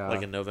last, Gear,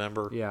 like in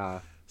November.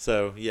 Yeah.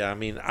 So, yeah, I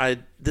mean,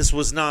 this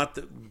was not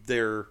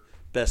their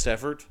best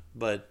effort,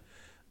 but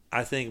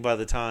I think by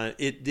the time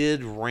it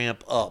did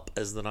ramp up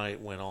as the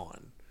night went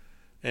on.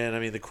 And I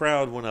mean, the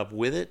crowd went up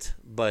with it,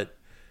 but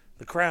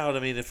the crowd. I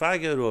mean, if I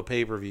go to a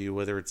pay-per-view,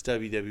 whether it's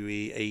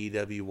WWE,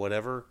 AEW,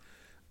 whatever,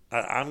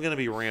 I'm going to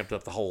be ramped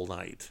up the whole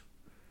night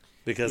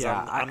because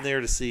I'm there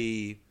to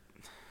see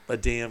a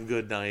damn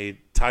good night,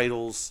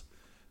 titles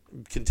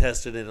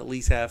contested in at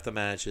least half the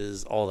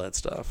matches, all that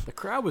stuff. The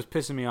crowd was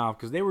pissing me off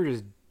because they were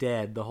just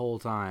dead the whole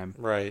time.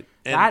 Right.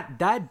 And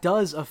that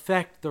does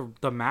affect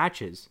the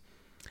matches.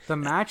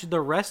 The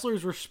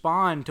wrestlers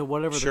respond to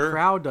whatever the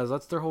crowd does.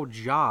 That's their whole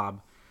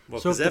job. Well,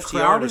 so if the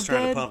FTR was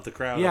trying to pump the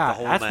crowd up the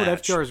whole match. Yeah,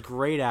 that's what FTR is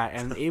great at,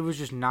 and it was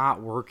just not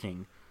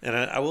working. And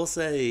I will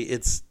say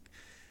it's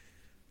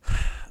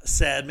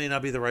sad may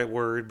not be the right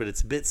word, but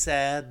it's a bit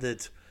sad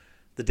that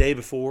the day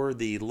before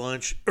the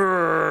lunch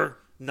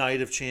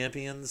Night of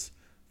Champions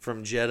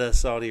from Jeddah,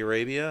 Saudi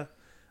Arabia,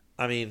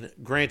 I mean,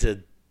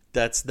 granted,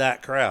 that's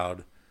that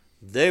crowd.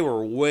 They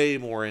were way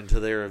more into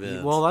their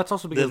event. Well, that's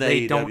also because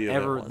they don't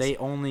ever. They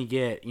only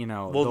get Well,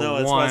 no,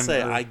 that's why I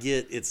say I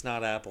get it's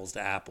not apples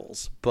to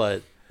apples,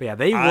 but yeah,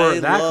 they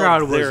were. That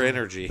crowd was their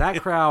energy. That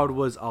crowd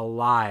was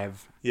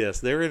alive. Yes,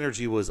 their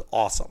energy was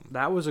awesome.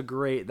 That was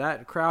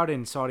that crowd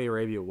in Saudi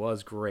Arabia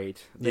was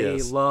great.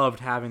 They loved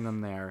having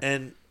them there.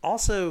 And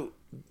also,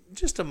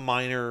 just a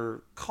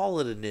minor, call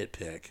it a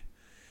nitpick.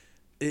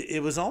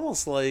 It was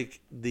almost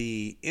like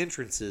the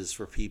entrances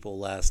for people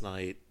last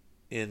night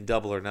in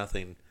Double or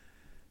Nothing.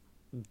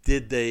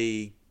 Did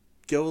they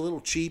go a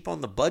little cheap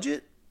on the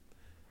budget?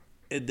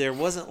 There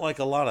wasn't like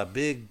a lot of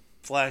big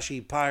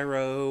flashy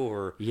pyro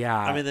or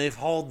I mean, they've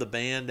hauled the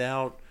band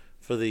out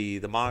for the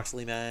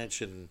Moxley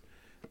match, and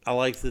I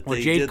liked that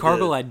they Jade did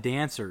Cargill had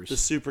dancers. The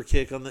super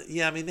kick on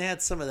the I mean, they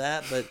had some of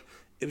that, but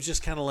it was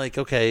just kind of like,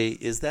 okay,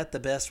 is that the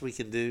best we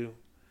can do?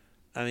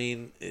 I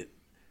mean,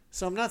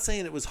 so I'm not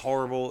saying it was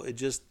horrible. It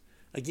just,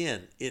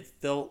 again, it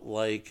felt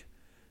like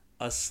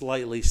a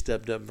slightly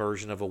stepped up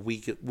version of a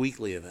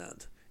weekly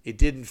event. It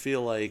didn't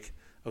feel like,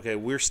 okay,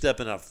 we're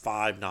stepping up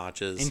 5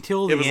 notches.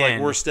 Until the end. It was like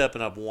we're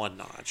stepping up 1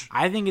 notch.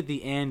 I think at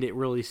the end it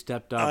really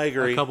stepped up I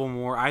agree. A couple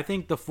more. I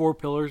think the 4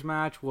 Pillars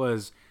match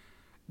was,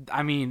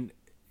 I mean,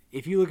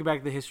 if you look back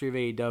at the history of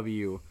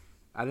AEW,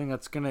 I think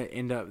that's going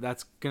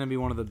to be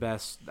one of the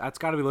best. That's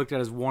got to be looked at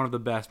as one of the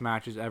best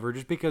matches ever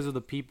just because of the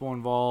people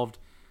involved,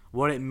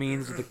 what it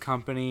means to the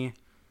company.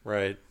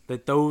 Right.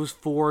 That those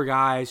 4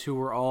 guys who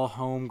were all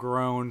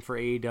homegrown for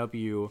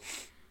AEW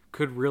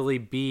could really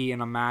be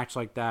in a match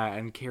like that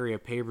and carry a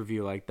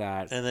pay-per-view like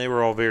that. And they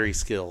were all very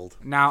skilled.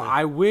 Now,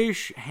 I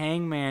wish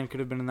Hangman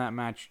could have been in that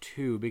match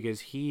too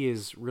because he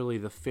is really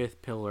the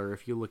 5th pillar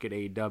if you look at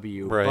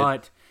AEW. Right.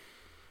 But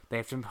they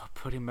have to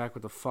put him back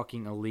with the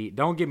fucking Elite.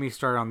 Don't get me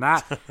started on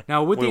that.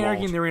 Now, with the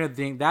Anarchy in the Arena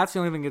thing, that's the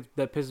only thing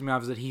that pisses me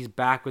off is that he's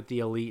back with the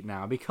Elite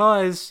now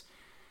because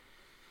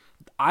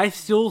I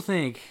still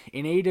think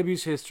in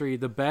AEW's history,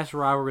 the best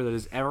rivalry that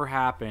has ever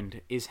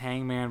happened is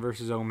Hangman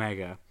versus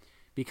Omega.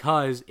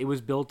 Because it was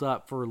built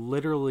up for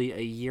literally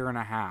a year and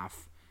a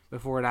half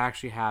before it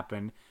actually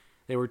happened.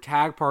 They were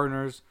tag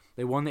partners.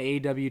 They won the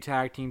AEW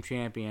Tag Team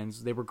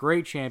Champions. They were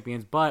great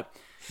champions, but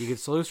you could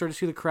slowly start to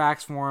see the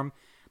cracks for them.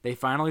 They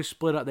finally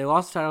split up. They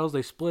lost the titles.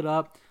 They split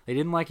up. They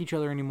didn't like each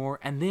other anymore.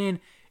 And then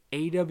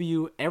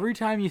AEW, every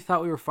time you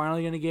thought we were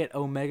finally going to get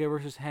Omega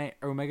versus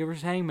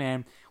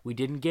Hangman, we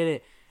didn't get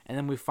it. And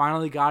then we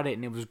finally got it,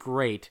 and it was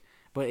great.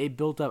 But it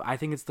built up. I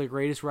think it's the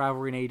greatest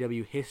rivalry in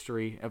AEW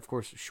history. Of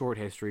course, short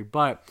history.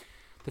 But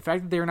the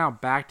fact that they're now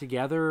back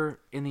together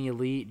in the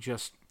Elite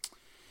just...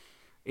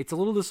 It's a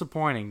little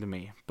disappointing to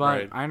me. But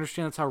right. I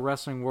understand that's how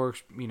wrestling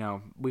works. You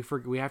know,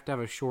 we have to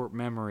have a short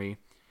memory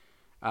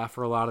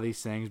for a lot of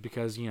these things.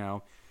 Because, you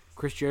know,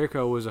 Chris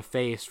Jericho was a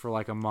face for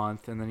like a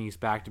month. And then he's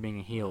back to being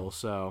a heel.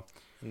 So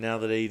now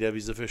that AEW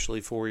is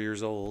officially 4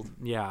 years old.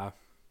 Yeah.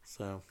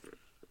 So,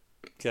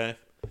 okay.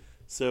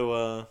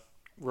 So,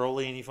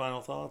 Rolly, any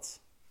final thoughts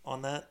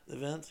on that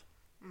event?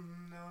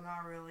 No,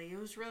 not really. It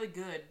was really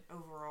good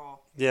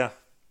overall. Yeah.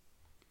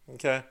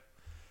 Okay.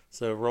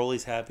 So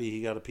Rolly's happy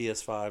he got a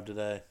PS5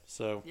 today.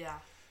 So yeah.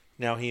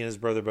 Now he and his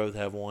brother both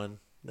have one.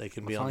 They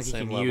can be on the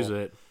same level. He can use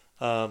it.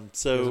 So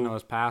he doesn't know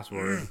his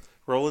password.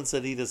 Roland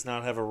said he does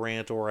not have a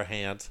rant or a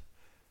hant.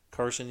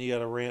 Carson, you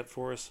got a rant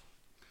for us?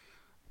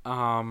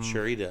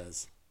 Sure he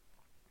does.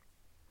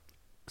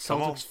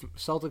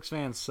 Celtics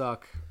fans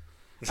suck.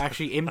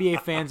 Actually,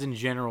 NBA fans in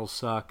general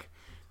suck.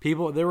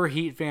 There were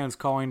Heat fans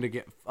calling to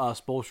get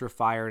Spoelstra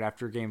fired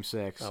after Game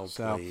 6. Oh,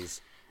 so, please.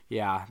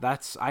 Yeah,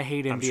 I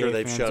hate NBA sure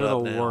fans. They're the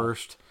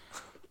worst.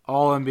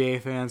 All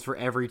NBA fans for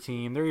every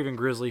team. They're even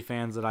Grizzly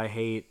fans that I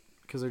hate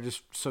because they're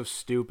just so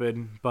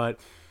stupid. But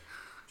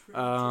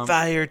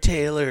fire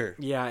Taylor.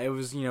 Yeah, it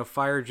was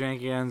fire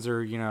Jenkins or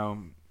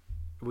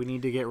we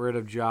need to get rid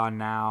of Ja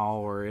now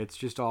or it's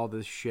just all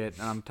this shit.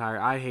 And I'm tired.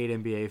 I hate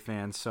NBA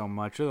fans so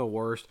much. They're the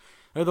worst.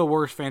 They're the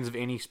worst fans of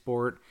any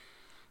sport.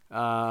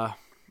 I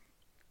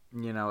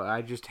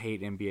just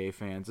hate NBA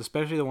fans,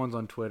 especially the ones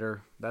on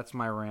Twitter. That's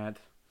my rant.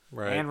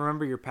 Right. And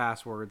remember your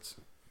passwords.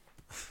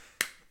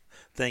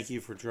 Thank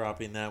you for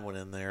dropping that one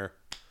in there.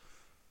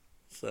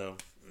 So,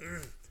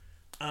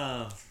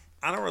 I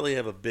don't really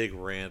have a big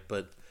rant,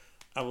 but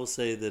I will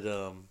say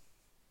that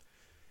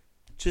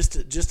just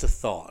a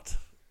thought.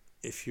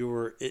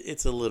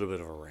 it's a little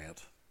bit of a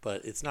rant,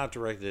 but it's not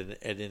directed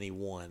at any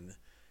one.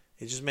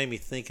 It just made me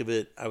think of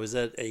it. I was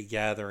at a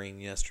gathering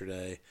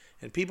yesterday,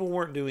 and people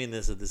weren't doing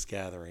this at this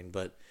gathering,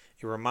 but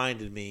it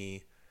reminded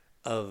me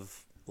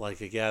of like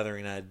a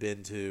gathering I had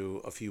been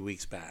to a few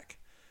weeks back.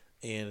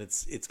 And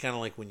it's kind of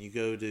like when you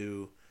go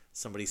to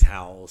somebody's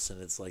house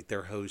and it's like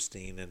they're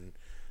hosting and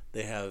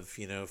they have,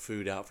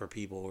 food out for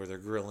people or they're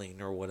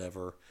grilling or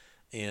whatever.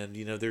 And,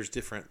 there's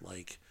different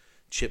like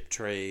chip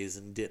trays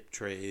and dip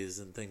trays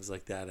and things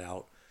like that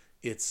out.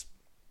 It's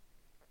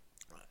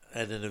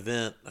at an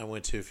event I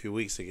went to a few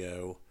weeks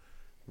ago.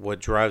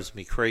 What drives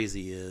me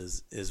crazy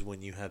is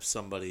when you have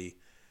somebody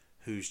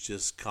who's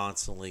just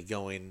constantly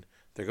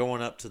they're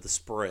going up to the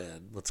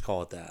spread, let's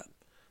call it that,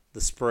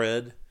 the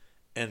spread,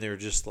 and they're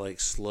just like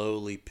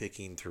slowly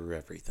picking through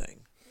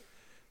everything.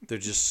 They're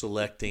just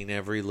selecting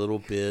every little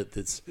bit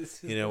that's,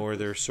 where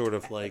they're sort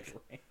of like,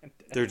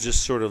 they're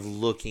just sort of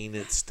looking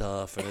at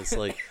stuff, and it's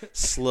like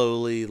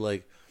slowly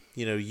like,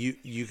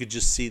 you could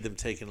just see them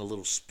taking a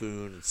little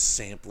spoon and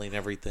sampling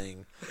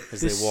everything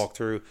as they walk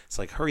through. It's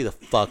like, hurry the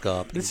fuck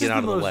up and get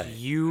out of the way. This is the most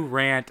you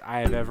rant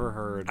I have ever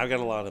heard. I've got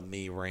a lot of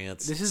me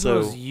rants. This is the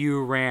most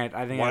you rant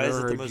I think I've ever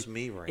heard. Why is it the most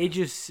me rant? It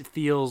just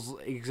feels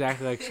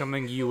exactly like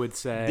something you would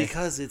say.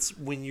 Because it's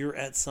when you're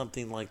at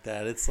something like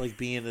that, it's like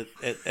being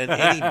at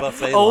any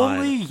buffet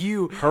only line.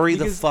 You. Hurry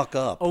the fuck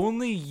up.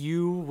 Only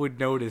you would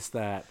notice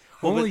that.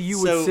 Well, only you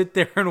would sit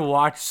there and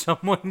watch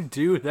someone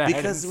do that.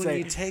 Because and when say,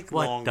 you take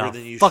longer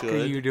than you should. What should. the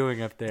fuck are you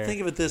doing up there?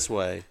 Think of it this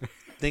way.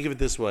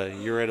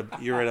 You're at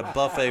a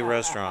buffet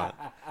restaurant.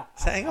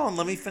 Hang on,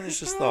 let me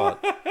finish this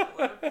thought.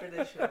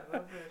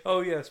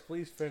 Oh yes,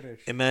 please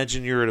finish.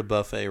 Imagine you're at a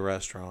buffet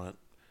restaurant,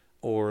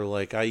 or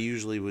like I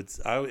usually would.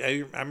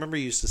 I remember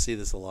you used to see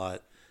this a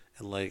lot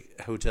in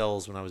like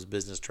hotels when I was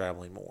business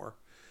traveling more.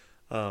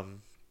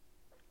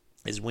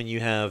 Is when you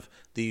have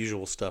the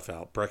usual stuff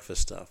out,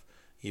 breakfast stuff.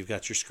 You've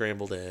got your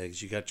scrambled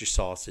eggs, you got your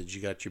sausage,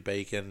 you got your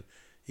bacon,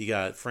 you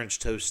got French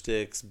toast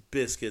sticks,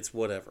 biscuits,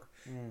 whatever.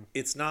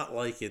 It's not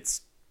like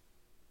it's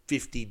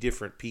 50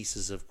 different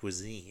pieces of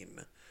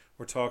cuisine.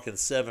 We're talking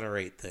 7 or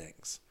 8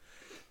 things.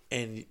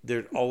 And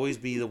there'd always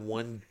be the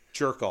one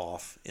jerk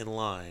off in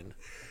line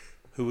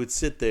who would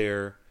sit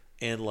there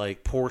and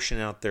like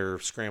portion out their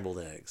scrambled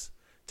eggs.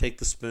 Take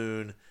the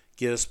spoon,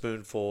 get a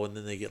spoonful, and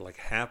then they get like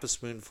half a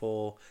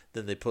spoonful,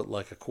 then they put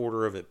like a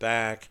quarter of it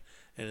back,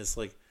 and it's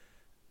like,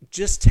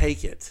 just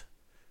take it.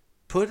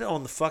 Put it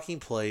on the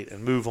fucking plate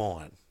and move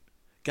on.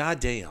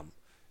 God damn.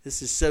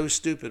 This is so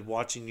stupid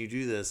watching you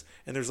do this.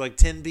 And there's like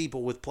 10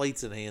 people with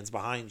plates in hands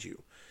behind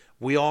you.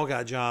 We all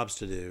got jobs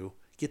to do.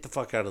 Get the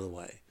fuck out of the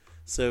way.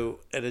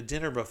 So at a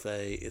dinner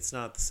buffet, it's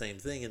not the same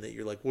thing in that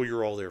you're like, well,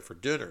 you're all there for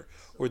dinner.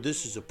 Or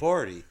this is a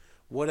party.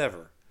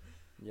 Whatever.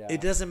 Yeah.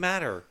 It doesn't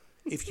matter.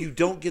 If you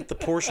don't get the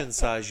portion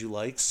size you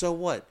like, so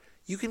what?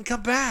 You can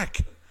come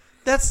back.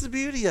 That's the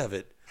beauty of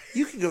it.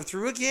 You can go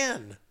through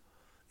again.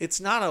 It's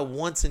not a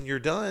once and you're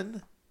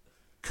done.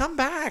 Come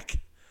back.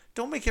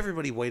 Don't make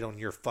everybody wait on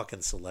your fucking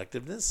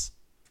selectiveness.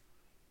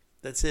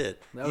 That's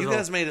it. You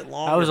guys made it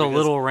longer. That was a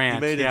little rant.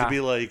 You made it to be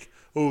like,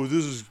 oh,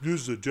 this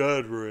is a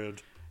dad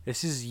rant.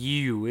 This is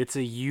you. It's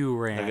a you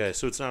rant. Okay,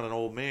 so it's not an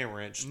old man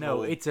rant.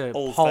 No, it's a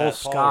Paul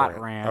Scott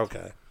rant.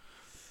 Okay.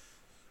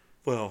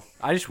 Well,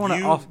 I just want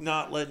to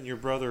not letting your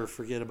brother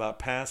forget about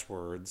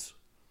passwords.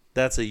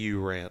 That's a you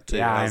rant too.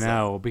 Yeah, I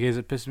know, because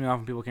it pisses me off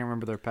when people can't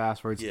remember their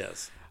passwords.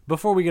 Yes.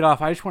 Before we get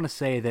off, I just want to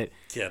say that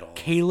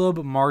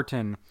Caleb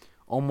Martin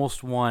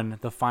almost won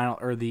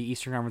the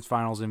Eastern Conference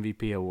Finals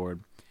MVP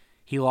award.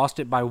 He lost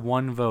it by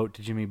 1 vote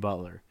to Jimmy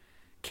Butler.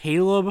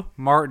 Caleb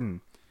Martin,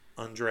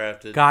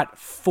 undrafted, got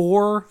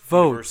 4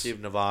 votes. University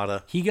of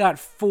Nevada. He got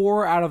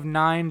 4 out of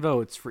 9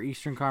 votes for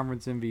Eastern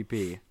Conference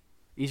MVP.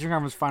 Eastern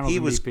Conference Finals MVP. He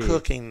was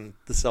cooking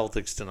the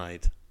Celtics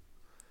tonight.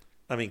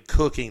 I mean,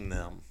 cooking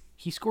them.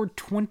 He scored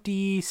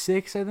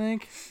 26, I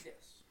think.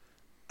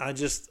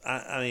 Yes.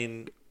 I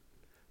mean,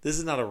 this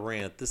is not a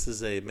rant. This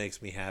is it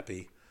makes me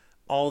happy.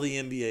 All the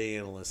NBA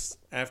analysts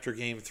after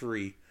Game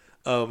 3,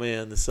 oh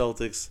man, the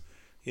Celtics,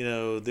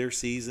 their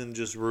season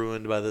just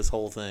ruined by this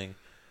whole thing.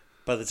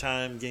 By the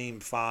time Game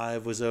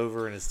 5 was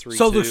over and it's 3-2,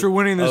 Celtics are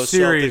winning this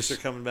series. Celtics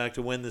are coming back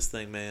to win this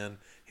thing, man.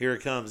 Here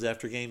it comes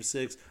after Game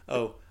 6.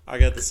 Oh, I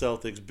got the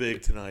Celtics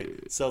big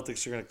tonight.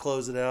 Celtics are going to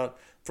close it out.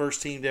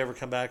 First team to ever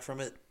come back from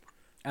it.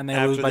 And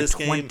they lose by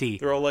 20. Game,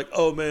 they're all like,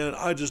 oh man,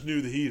 I just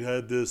knew the Heat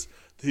had this.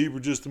 The Heat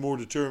were just the more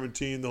determined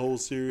team the whole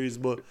series.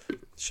 But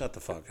shut the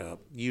fuck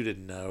up. You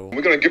didn't know.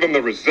 We're going to give them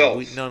the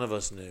results. None of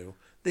us knew.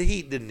 The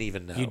Heat didn't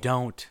even know. You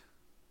don't.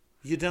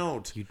 You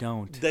don't. You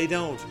don't. They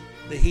don't.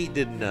 The Heat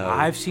didn't know.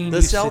 I've seen the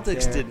you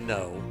Celtics sit there. didn't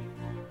know.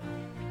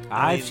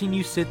 I've seen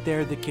you sit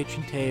there at the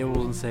kitchen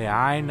table and say,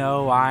 I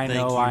know, I Thank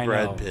know, you, I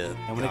Brad know. Pitt.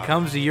 And when it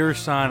comes to your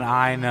son,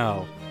 I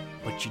know.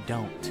 But you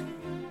don't.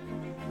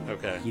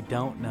 Okay. You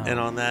don't know. And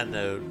on that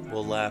note,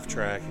 we'll laugh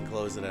track and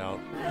close it out.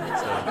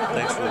 So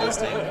thanks for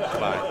listening.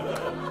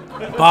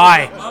 Bye.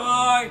 Bye.